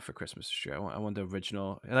that's what I want for Christmas this year. I want the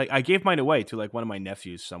original. Like I gave mine away to like one of my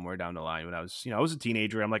nephews somewhere down the line when I was I was a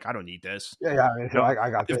teenager. I'm like, I don't need this. yeah, yeah. I mean, You so know, I I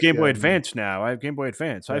got have this. Game Yeah, Boy I mean, Advance now. I have Game Boy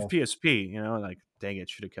Advance. I have yeah. PSP. Like dang it,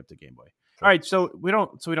 should have kept the Game Boy. All So right, so we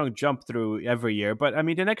don't jump through every year, but I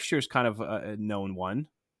mean the next year's kind of a known one,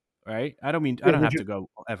 right? I yeah, don't did have you? to go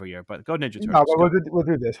every year, but go Ninja No, Turtles. but Go. we'll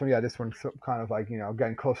do this one. Yeah, this one's kind of like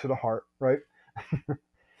getting close to the heart, right?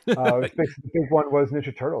 It's basically, the big one was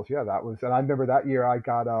Ninja Turtles. Yeah, that was, and I remember that year I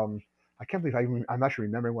got I can't believe I'm actually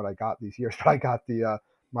remembering what I got these years, but I got the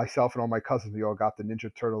myself and all my cousins, we all got the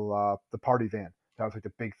Ninja Turtle the party van. That was like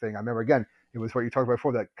the big thing. I remember again, it was what you talked about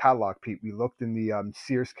before, that catalog, Pete. We looked in the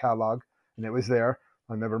Sears catalog, and it was there.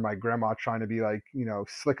 I remember my grandma trying to be like,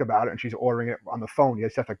 slick about it, and she's ordering it on the phone. You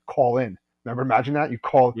just have to call in. Remember, imagine that you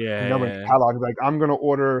call the number in the Yeah. catalog, like I'm gonna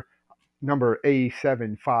order number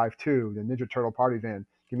A752, the Ninja Turtle Party Van.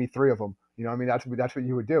 Give me three of them. You know, what I mean, that's what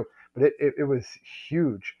you would do. But it was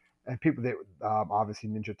huge, and people they obviously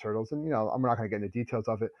Ninja Turtles, and I'm not gonna get into details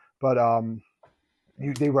of it, but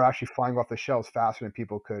they were actually flying off the shelves faster than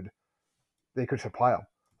people could supply them.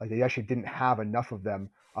 Like they actually didn't have enough of them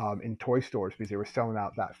in toy stores because they were selling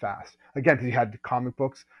out that fast. Again, because you had the comic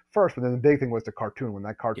books first, but then the big thing was the cartoon. When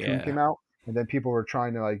that cartoon Yeah. came out, and then people were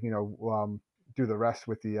trying to do the rest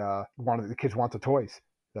with the kids want the toys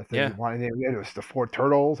that they Yeah. wanted. It was the four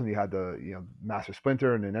turtles, and you had the Master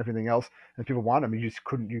Splinter, and then everything else, and people wanted them. You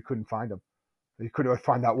couldn't find them. You couldn't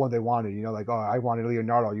find that one they wanted. Like, oh, I wanted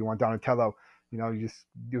Leonardo, you want Donatello. It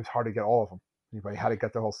was hard to get all of them. Anybody had to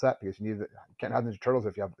get the whole set because you can't have Ninja Turtles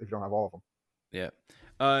if you don't have all of them. Yeah.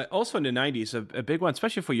 Also in the 90s, a big one,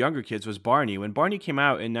 especially for younger kids, was Barney. When Barney came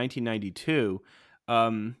out in 1992,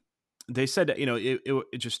 um, they said that,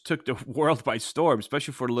 it just took the world by storm,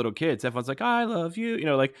 especially for the little kids. Everyone's like, I love you.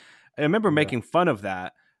 Like, I remember Yeah. making fun of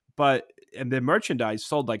that, and the merchandise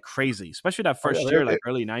sold like crazy, especially that Oh, first yeah, year, like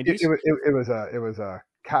early it, 90s. it, it was a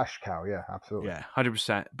cash cow. Yeah, absolutely. Yeah,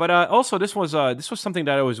 100%. But also, this was something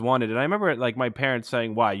that I always wanted, and I remember like my parents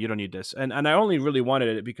saying, "Why you don't need this?" And I only really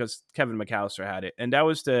wanted it because Kevin McAllister had it, and that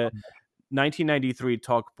was the 1993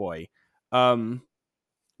 Talk Boy, um,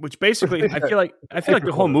 which It's basically basically I a feel tape like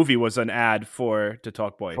the whole recorder movie was an ad for the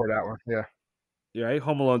Talk Boy. for that one. Yeah, Yeah, right?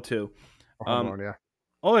 Home Alone 2. or Home Um, Alone. Yeah.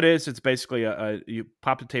 all it is, it's basically you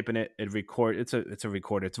pop the tape in it, it record. It's a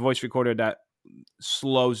recorder. It's a voice recorder that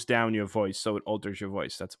slows down your voice, so it alters your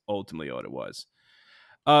voice. That's ultimately all it was.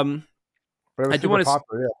 Um, But it I was do super want to.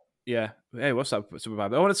 popular. Yeah. Yeah. Hey, what's up, Super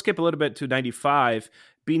Bob? I want to skip a little bit to 95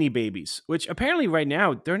 Beanie Babies, which apparently right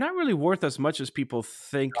now they're not really worth as much as people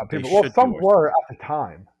think they Well, should be some worth. were at the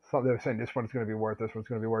time. Some they were saying this one's going to be worth, this one's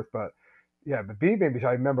going to be worth, but yeah, but Beanie Babies,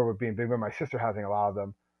 I remember with being big. Remember my sister having a lot of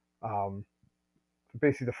them. Um,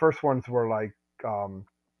 Basically, the first ones were like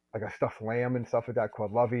a stuffed lamb and stuff like that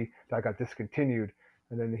called Lovey that got discontinued,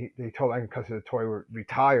 and then they told Anchor because the toy were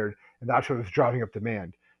retired, and that's what was driving up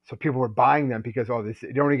demand. So people were buying them because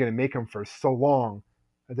they're only going to make them for so long,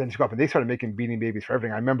 and then just go up and they started making Beanie Babies for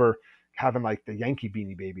everything. I remember having like the Yankee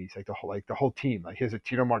Beanie Babies, like the whole team. Like here's a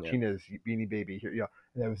Tito Yeah. Martinez Beanie Baby here,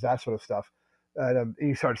 and it was that sort of stuff. And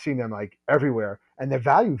you started seeing them like everywhere, and their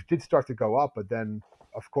value did start to go up, but then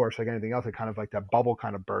of course, like anything else, it kind of like that bubble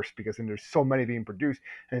kind of burst because then there's so many being produced,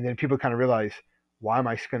 and then people kind of realize, why am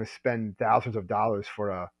I going to spend thousands of dollars for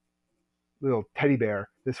a little teddy bear?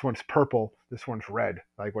 This one's purple, this one's red.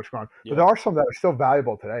 Like what's going on? But Yeah. there are some that are still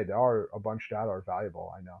valuable today. There are a bunch that are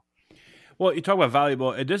valuable. I know. Well, you talk about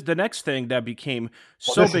valuable. It is the next thing that became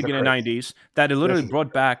Well, so this is big a in the craze. 90s that it This literally is a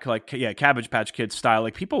brought back like Cabbage Patch Kids style.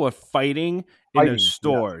 Like people were fighting in the fighting. Yes,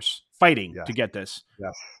 stores, fighting yes, to get this.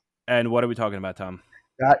 yes. And what are we talking about, Tom?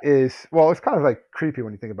 That is well. It's kind of like creepy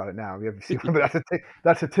when you think about it now. You have to see, but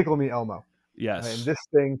that's a Tickle Me Elmo. And Yes. this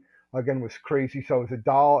thing again was crazy. So it was a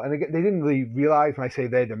doll, and again, they didn't really realize when I say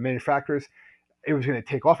they, the manufacturers, it was going to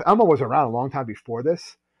take off. Elmo was around a long time before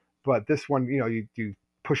this, but this one, you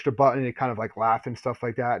pushed a button, and it kind of like laughed and stuff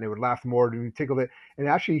like that, and it would laugh more, and you tickled it, and it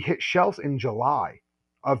actually hit shelves in July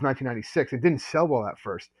of 1996. It didn't sell well at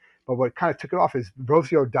first, but what kind of took it off is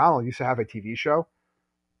Rosie O'Donnell used to have a TV show,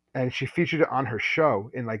 and she featured it on her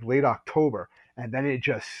show in like late October, and then it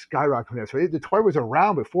just skyrocketed from there. So the toy was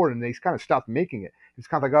around before, and they kind of stopped making it. It's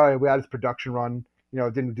kind of like, oh, we had this production run,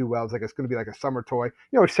 it didn't do well. It's like it's going to be like a summer toy.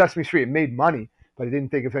 It's Sesame Street. It made money, but it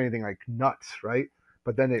didn't think of anything like nuts, right?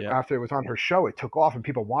 But then Yep. after it was on her show, it took off, and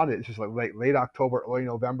people wanted it. It's just like late October, early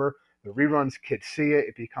November. The reruns, kids see it.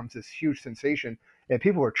 It becomes this huge sensation, and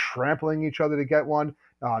people were trampling each other to get one.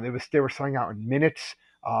 They were selling out in minutes.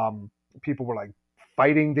 People were like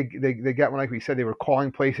fighting to they get one. Like we said, they were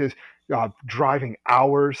calling places, driving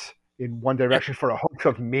hours in one Yep. direction for a hopes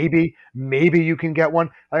of maybe you can get one.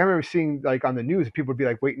 I remember seeing like on the news, people would be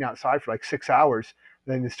like waiting outside for like 6 hours.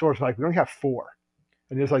 Then the stores were like, we only have four,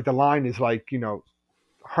 and there's like the line is like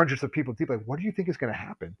hundreds of people deep. Like, what do you think is going to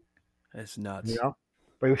happen? It's You nuts. know.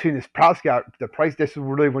 But you've seen this Proud Scout, the price. This is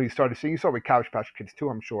really when you started seeing. You saw it with Couch Patch Kids too,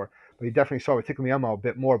 I'm sure. But you definitely saw it with Tickle Me Elmo a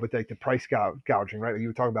bit more. But like the price gouging, right? Like you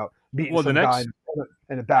were talking about beating Well, the some guy next, in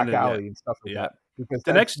a and back then, yeah, alley and stuff like yeah. that. Because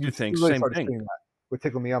The that next two you things, really same started thing. seeing that with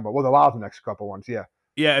Tickle Me Elmo. Well, a lot of the next couple ones, yeah.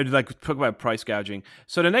 Yeah, it'd like talk about price gouging.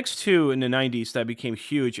 So the next two in the 90s that became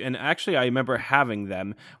huge, and actually I remember having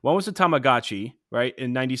them. One was the Tamagotchi, right,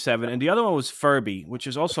 in 97, and the other one was Furby, which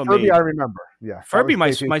is also Furby, I made. remember. Yeah, that Furby, was my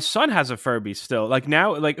basically my son has a Furby still. Like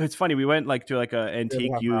now, like it's funny. We went like to like a they don't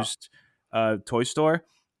antique have them out. used toy store.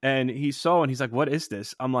 And he saw and he's like, "What is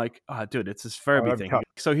this?" I'm like, "Oh, dude, it's this Oh, Furby that'd be thing." tough.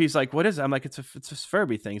 So he's like, "What is it?" I'm like, it's this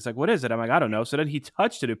Furby thing." He's like, "What is it?" I'm like, "I don't know." So then he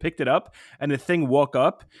touched it and picked it up, and the thing woke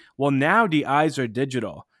up. Well, now the eyes are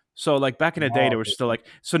digital. So like back in the day, they Oh, were okay. still like.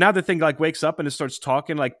 So now the thing like wakes up and it starts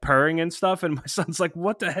talking, like purring and stuff. And my son's like,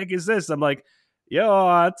 "What the heck is this?" I'm like,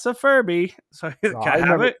 "Yo, it's a Furby." So No, can I I have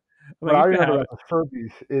remember it? I'm like, what "You I can remember have about it." the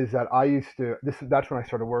Furbies is that I used to. That's when I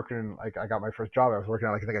started working. Like I got my first job. I was working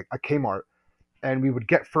at like I think a Kmart, and we would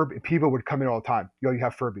get Furby. People would come in all the time. Yo, you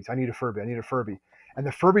have Furbies. I need a Furby. I need a Furby. And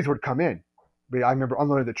the Furbies would come in. But I remember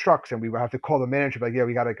unloading the trucks, and we would have to call the manager. Like, yeah,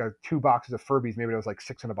 we got like 2 boxes of Furbies. Maybe there was like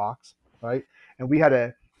 6 in a box, right? And we had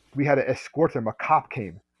to escort them. A cop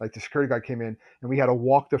came, like the security guard came in, and we had to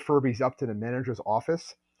walk the Furbies up to the manager's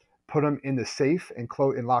office, put them in the safe, and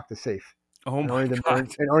close and lock the safe. Oh And my only the god.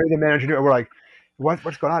 manager, and only the manager knew it. We're like,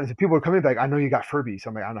 what's going on? And people would come in like, I know you got Furbies.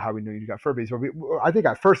 I'm like, I don't know how we knew you got Furbies. But I think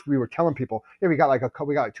at first we were telling people, yeah, we got like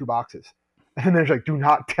 2 boxes. And the manager's like, do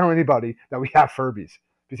not tell anybody that we have Furbies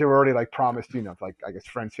because they were already like promised, like I guess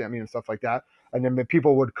friends, family, and stuff like that. And then the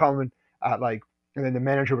people would come and like, and then the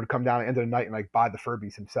manager would come down at the end of the night and like buy the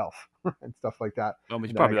Furbies himself and stuff like that. Oh, he's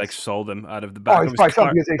And then I probably like guess sold them out of the oh, back he's of his probably car.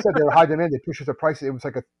 something because they said they were high demand. They pushed us a price. It was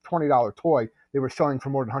like a $20 toy. They were selling for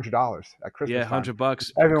more than $100 at Yeah, Christmas time. $100.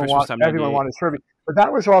 Christmas Everyone time everyone '98. wanted Furby. But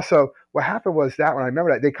that was also what happened was that when I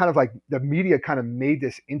remember that they kind of like the media kind of made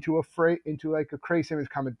this into into like a crazy thing with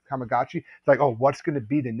Kamagotchi. It's like, oh, what's going to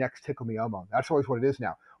be the next Tickle Me Elmo? That's always what it is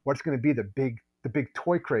now. What's going to be the big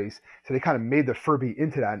toy craze? So they kind of made the Furby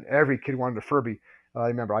into that, and every kid wanted a Furby. I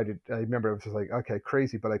remember I did. I remember it was just like okay,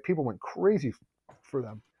 crazy, but like people went crazy for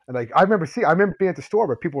them. And like I remember being at the store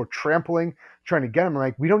where people were trampling, trying to get them. And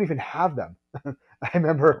like we don't even have them. I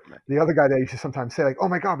remember Oh man. the other guy that used to sometimes say like, "Oh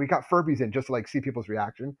my god, we got Furbies in," just to like see people's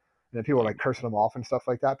reaction. And then people were Oh, like cursing them off and stuff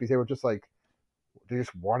like that because they were just like they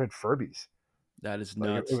just wanted Furbies. that is Like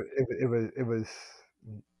nuts. it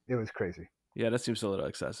was crazy. Yeah, that seems a little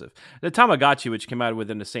excessive. The Tamagotchi, which came out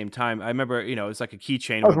within the same time, I remember, it's like a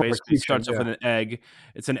keychain That where was more of a basically it keychain, starts off yeah. with an egg.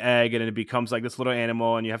 It's an egg, and then it becomes like this little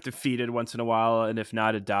animal, and you have to feed it once in a while, and if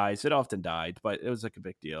not, it dies. It often died, but it was like a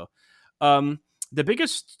big deal. Um, the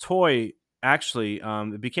biggest toy, actually,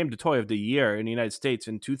 it became the toy of the year in the United States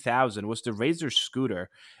in 2000 was the Razor scooter,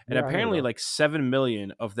 and Yeah, I remember apparently those. like 7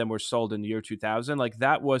 million of them were sold in the year 2000. Like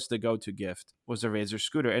that was the go-to gift was the Razor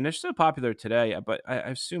scooter, and they're still popular today. But I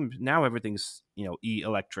assume now everything's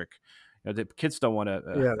electric. The kids don't want to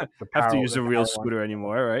Yeah, have to use the a real power one. scooter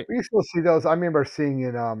anymore, right? We still see those. I remember seeing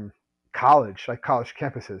in college, like college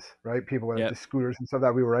campuses, right? People with like Yep, the scooters and stuff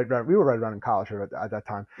that we were right around in college at that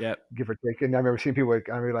time, yep. give or take. And I remember seeing people like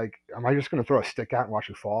I mean like, am I just gonna throw a stick out and watch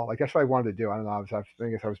it fall? Like that's what I wanted to do. I don't know. I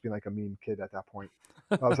guess I was being like a mean kid at that point.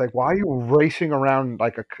 I was like, why are you racing around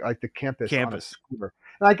like the campus on a Campus. scooter?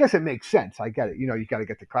 And I guess it makes sense. I get it. You got to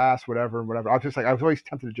get to class, whatever, whatever. I was just like, I was always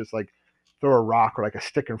tempted to just like throw a rock or like a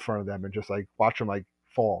stick in front of them and just like watch them like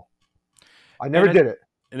fall. I never And did it,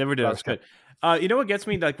 I never did. but I That's was good. tempted. You know what gets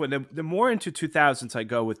me? Like when the more into 2000s I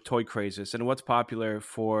go with toy crazes and what's popular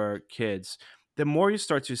for kids, the more you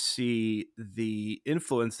start to see the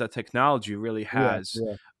influence that technology really Yeah, has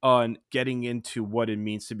yeah, on getting into what it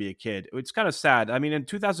means to be a kid. It's kind of sad. I mean, in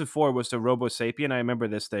 2004 was the Robo Sapien. I remember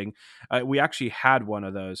this thing. We actually had one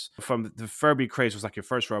of those from the Furby craze was like your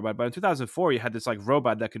first robot, but in 2004 you had this like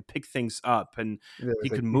robot that could pick things up and yeah. he It's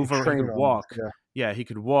could like you move could around, he train could almost. walk. Yeah, Yeah, he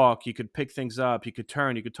could walk, he could pick things up, he could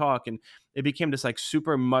turn, he could talk, and it became this like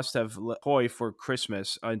super must-have toy for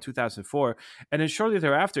Christmas in 2004. And then shortly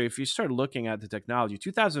thereafter, if you start looking at the technology,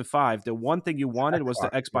 2005, the one thing you wanted was the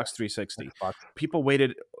Xbox. Yeah, Xbox 360. Xbox. People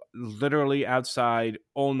waited literally outside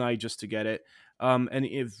all night just to get it. And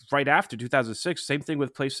if right after 2006, same thing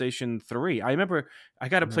with PlayStation 3. I remember I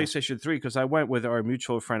got a Yeah. PlayStation 3 because I went with our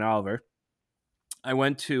mutual friend Oliver. I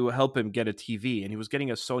went to help him get a TV, and he was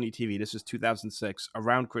getting a Sony TV. This is 2006,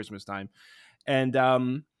 around Christmas time, and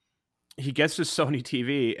he gets this Sony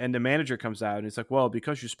TV, and the manager comes out, and he's like, "Well,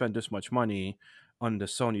 because you spent this much money on the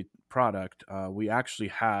Sony product, we actually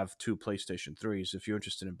have 2 PlayStation 3s if you're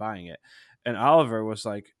interested in buying it." And Oliver was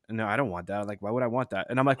like, "No, I don't want that. Like, why would I want that?"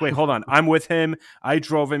 And I'm like, "Wait, hold on. I'm with him. I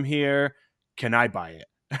drove him here. Can I buy it?"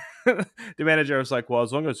 The manager was like, "Well,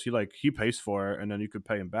 as long as he pays for it, and then you could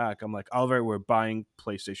pay him back." I'm like, "Oliver, we're buying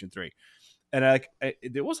PlayStation 3." And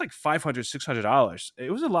it was like $500, $600.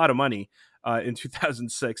 It was a lot of money in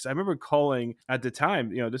 2006. I remember calling at the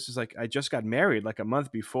time. This is like I just got married like a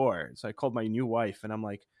month before, so I called my new wife, and I'm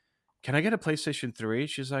like, "Can I get a PlayStation 3?"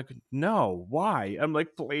 She's like, "No, why?" I'm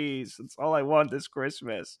like, "Please, it's all I want this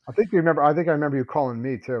Christmas." I think you remember. I think I remember you calling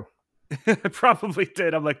me too. I probably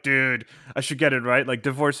did. I'm like, "Dude, I should get it right. Like,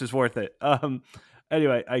 divorce is worth it."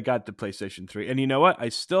 Anyway, I got the PlayStation 3. And you know what? I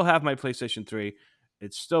still have my PlayStation 3.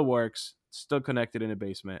 It still works. It's still connected in the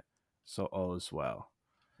basement. So all is well.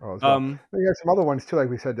 Oh, as well. Um, Then you had some other ones too, like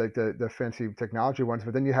we said, like the fancy technology ones.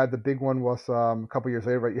 But then you had the big one was a couple years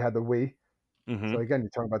later, right? You had the Wii. So mhm. again, you're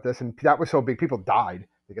talking about this, and that was so big, people died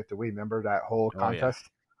to get the Wii. Remember that whole Oh yeah. contest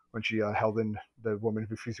when she held in the woman who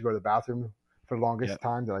refused to go to the bathroom for the Yeah. longest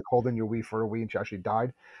time? They're like holding your Wii for a Wii, and she actually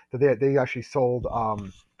died. So they actually sold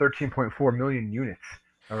 13.4 million units.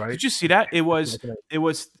 All right, Did you see that? It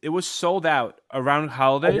was sold out around every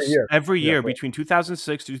holidays year. every Yeah, year for between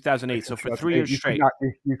 2006 to like 2008. So since for 3 2008, years you could straight. not,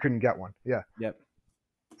 you couldn't get one. Yeah, Yep.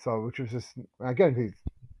 so which was just again,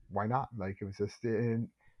 why not? Like it was just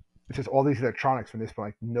it's just all these electronics from this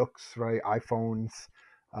point, like Nooks, right? iPhones,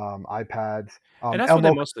 iPads. And that's what they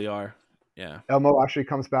Elmo mostly are. Yeah. Elmo actually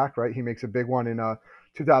comes back, right? He makes a big one in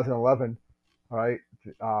 2011. All right,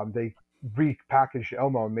 they repackaged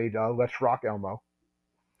Elmo and made Let's Rock Elmo.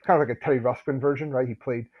 It's kind of like a Teddy Ruxpin version, right? He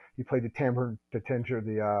played the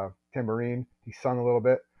tambourine. He sung a little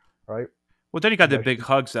bit, right? Well, then you got He the Big actually,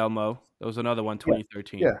 Hugs Elmo. That was another one, yeah,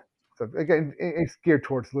 2013. yeah. So again, it's geared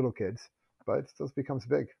towards little kids, but it still becomes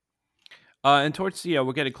big. And towards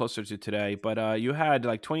we're getting closer to today, but you had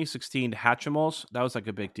like 2016 Hatchimals. That was like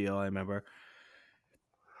a big deal. I remember.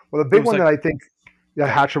 Well, the It big was one like, that I think, yeah,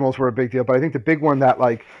 good. Hatchimals were a big deal, but I think the big one that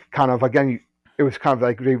like kind of again, it was kind of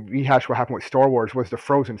like they rehashed what happened with Star Wars was the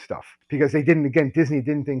Frozen stuff because they didn't again Disney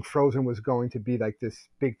didn't think Frozen was going to be like this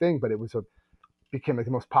big thing, but it was a became like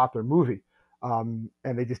the most popular movie, and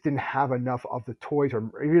they just didn't have enough of the toys or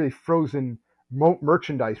really Frozen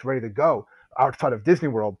merchandise ready to go outside of Disney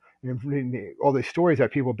World. And all these stories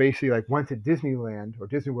that people basically like went to Disneyland or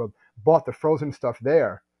Disney World, bought the Frozen stuff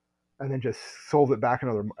there, and then just sold it back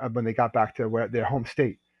another when they got back to where their home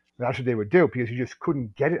state. And that's what they would do because you just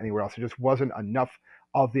couldn't get it anywhere else. There just wasn't enough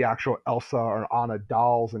of the actual Elsa or Anna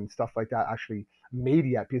dolls and stuff like that actually made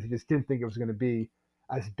yet because they just didn't think it was going to be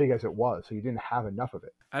as big as it was. So you didn't have enough of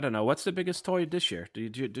it. I don't know. What's the biggest toy this year?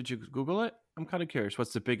 Did you Google it? I'm kind of curious.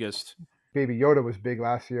 What's the biggest? Baby Yoda was big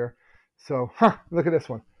last year. So, look at this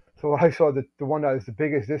one. So I saw the one that is the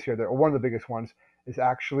biggest this year, or one of the biggest ones, is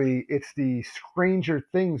actually it's the Stranger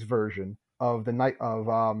Things version of the night of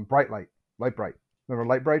Bright Light, Light Bright. Remember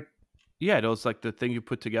Light Bright? Yeah, it was like the thing you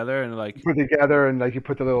put together and You like. put it together and like you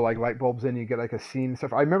put the little like light bulbs in, you get like a scene and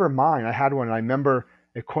stuff. I remember mine. I had one, and I remember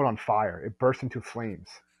it caught on fire. It burst into flames.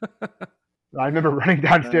 I remember running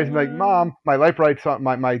downstairs and be like, "Mom, my light bright's on,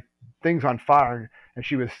 my thing's on fire," and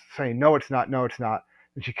she was saying, "No, it's not. No, it's not."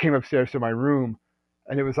 And she came upstairs to my room,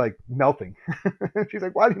 and it was like melting. She's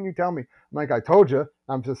like, "Why didn't you tell me?" I'm like, "I told you."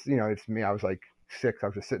 I'm just, it's me. I was like 6. I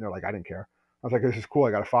was just sitting there like I didn't care. I was like, "This is cool.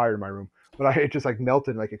 I got a fire in my room," but it just like melted,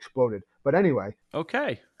 and like exploded. But anyway,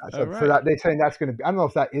 Okay. All so right. that they're saying that's going to be. I don't know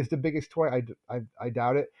if that is the biggest toy. I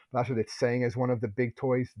doubt it. But that's what it's saying as one of the big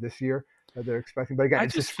toys this year that they're expecting. But again, I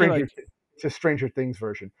it's a just feel Stranger like it's a Stranger Things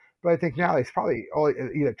version. But I think now it's probably all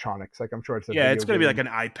electronics. Like I'm sure it's a yeah, it's video gonna be like game. an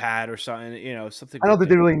iPad or something. Something I don't like think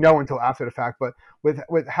they that. really know until after the fact. But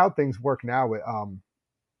with how things work now with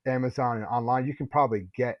Amazon and online, you can probably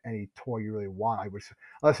get any toy you really want. I would,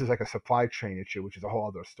 unless there's like a supply chain issue, which is a whole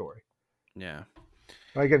other story. Yeah.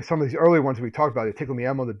 But again, some of these early ones we talked about, the Tickle Me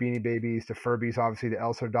Elmo, the Beanie Babies, the Furbies, obviously the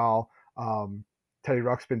Elsa doll, Teddy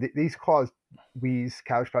Ruxpin. These caused Wii's,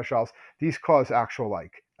 Cabbage Patch Dolls. These caused actual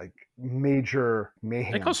like major That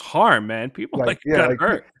mayhem. cause harm, man. People Like like yeah, got like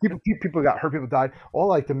hurt. people got hurt, people died, all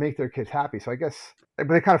like to make their kids happy. So I guess, but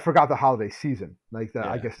they kind of forgot the holiday season, like the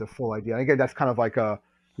I Yeah, guess the full idea. And again, that's kind of like a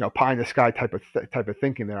pie in the sky type of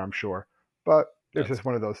thinking there, I'm sure. But it's that's just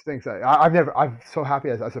one of those things that I've never. I'm so happy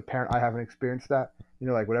as a parent, I haven't experienced that.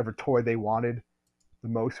 Like whatever toy they wanted the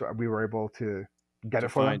most, we were able to get to it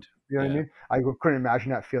for them. find. You know what I Yeah, mean? I couldn't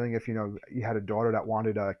imagine that feeling if you had a daughter that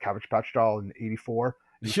wanted a Cabbage Patch doll in '84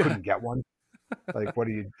 and you yeah. couldn't get one. What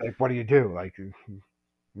do you do? Like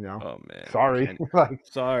Oh man, you sorry. can't. Like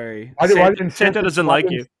Sorry, why Santa. didn't Santa Santa doesn't why like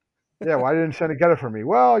didn't you. yeah, why didn't Santa get it for me?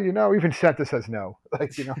 Well, even Santa says no.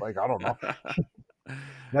 Like, like I don't know.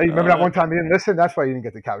 Now you remember that uh, one time you didn't listen? That's why you didn't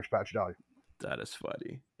get the Cabbage Patch doll. that is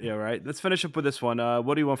funny. Yeah, right. Let's finish up with this one.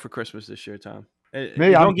 What do you want for Christmas this year, Tom?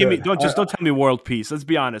 Me, I'm Don't give me. good. Don't tell me world peace. Let's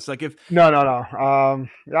be honest. Like if No, no, no.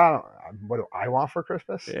 Yeah, I don't, what do I want for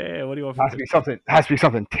Christmas? yeah, what do you want It for has to be Christmas? something. It has to be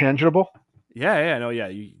something tangible. Yeah, yeah, no, yeah.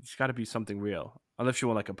 It's got to be something real. Unless you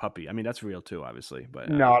want like a puppy. I mean, that's real too, obviously. But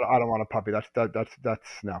No, I don't want a puppy. That's no.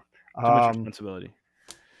 too much Um, responsibility.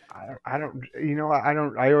 I don't. I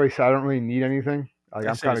don't. I always say I don't really need anything. Like I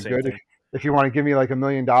I'm say the kind of same good. thing. If you want to give me like $1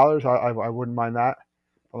 million, I wouldn't mind that.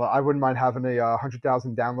 Well, I wouldn't mind having a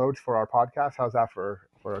 100,000 downloads for our podcast. How's that for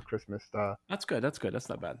a Christmas That's good. That's good. That's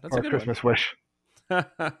not bad. That's or a a good one. Christmas wish?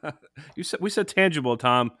 We said tangible,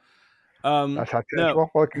 Tom. That's not No, tangible.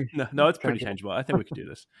 Well, no, it's pretty tangible. tangible. I think we could do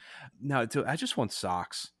this. No, dude, I just want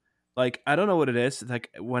socks. Like, I don't know what it is. Like,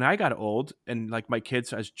 when I got old, and like my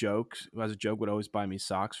kids as a joke would always buy me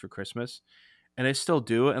socks for Christmas, and they still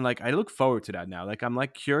do. And like, I look forward to that now. Like, I'm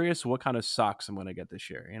like curious what kind of socks I'm gonna get this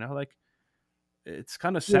year. Like it's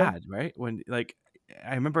kind of Yeah. sad, right? When like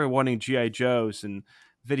I remember wanting GI Joes and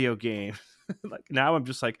video games. Like now I'm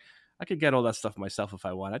just like I could get all that stuff myself if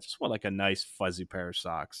I want. I just want like a nice fuzzy pair of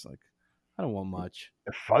socks. Like I don't want much.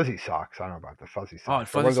 The fuzzy socks. I don't know about the fuzzy Oh, and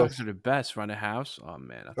socks. But fuzzy what are those? socks are the best around the house. Oh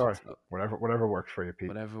man, that's Sorry, what's up. whatever works for you, Pete.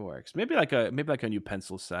 Whatever works. Maybe like a new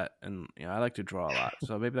pencil set, and I like to draw a lot,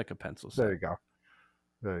 so maybe like a pencil set. There you go.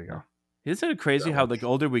 There you go. Isn't it crazy That how works. the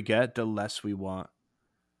older we get, the less we want?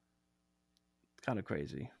 It's kind of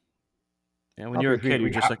crazy. Yeah, when you're a Because kid, you're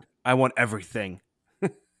just like, I want everything.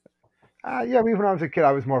 yeah, when I was a kid,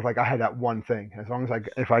 I was more of like I had that one thing. As long as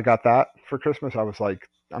if I got that for Christmas, I was like,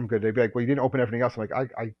 I'm good. They'd be like, well, you didn't open everything else. I'm like,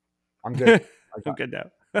 I'm good. I'm good now.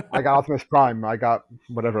 I got Optimus Prime. I got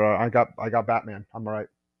whatever. I got Batman. I'm all right.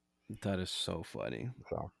 That is so funny.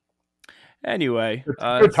 So Anyway,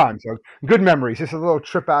 good times. So good memories. Just a little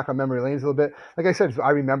trip back on memory lanes a little bit. Like I said, I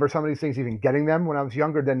remember some of these things, even getting them when I was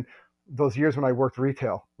younger than those years when I worked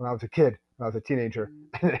retail when I was a kid. When I was a teenager,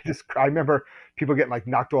 and I remember people getting like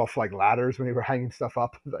knocked off like ladders when they were hanging stuff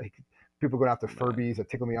up. Like people going after Furbies that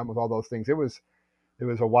tickle me up with all those things. It was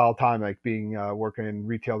a wild time, like being working in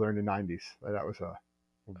retail during the '90s. That was a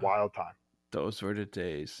wild time. Those were the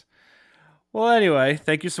days. Well, anyway,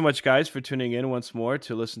 thank you so much, guys, for tuning in once more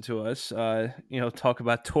to listen to us. Talk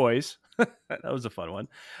about toys. That was a fun one.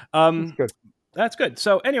 That's good. That's good.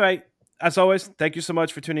 So, anyway. As always, thank you so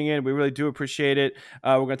much for tuning in. We really do appreciate it.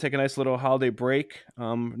 We're going to take a nice little holiday break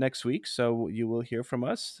next week, so you will hear from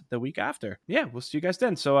us the week after. Yeah, we'll see you guys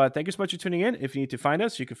then. So thank you so much for tuning in. If you need to find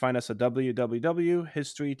us, you can find us at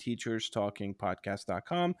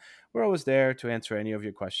www.historyteacherstalkingpodcast.com. We're always there to answer any of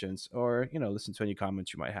your questions or, listen to any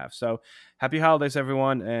comments you might have. So happy holidays,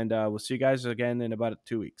 everyone, and we'll see you guys again in about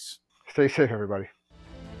 2 weeks. Stay safe, everybody.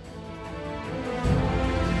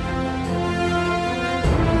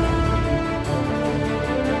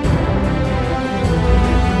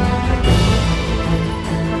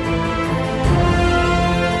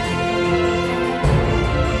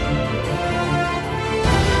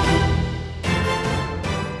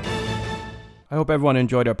 I hope everyone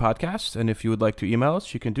enjoyed our podcast, and if you would like to email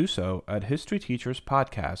us, you can do so at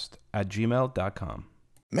historyteacherspodcast@gmail.com.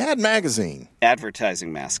 Mad Magazine.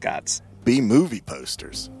 Advertising mascots. B-movie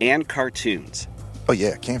posters. And cartoons. Oh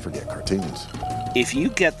yeah, can't forget cartoons. If you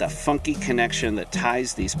get the funky connection that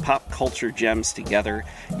ties these pop culture gems together,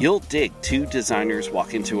 you'll dig Two Designers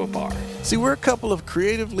Walk Into a Bar. See, we're a couple of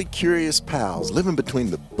creatively curious pals living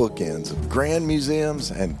between the bookends of grand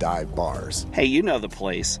museums and dive bars. Hey, you know the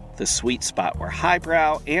place, the sweet spot where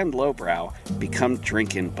highbrow and lowbrow become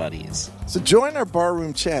drinking buddies. So join our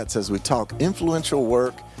barroom chats as we talk influential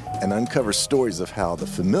work and uncover stories of how the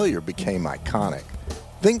familiar became iconic.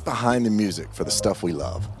 Think behind the music for the stuff we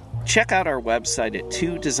love. Check out our website at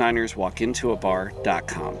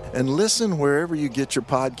twodesignerswalkintoabar.com. And listen wherever you get your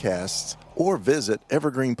podcasts or visit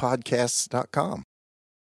evergreenpodcasts.com.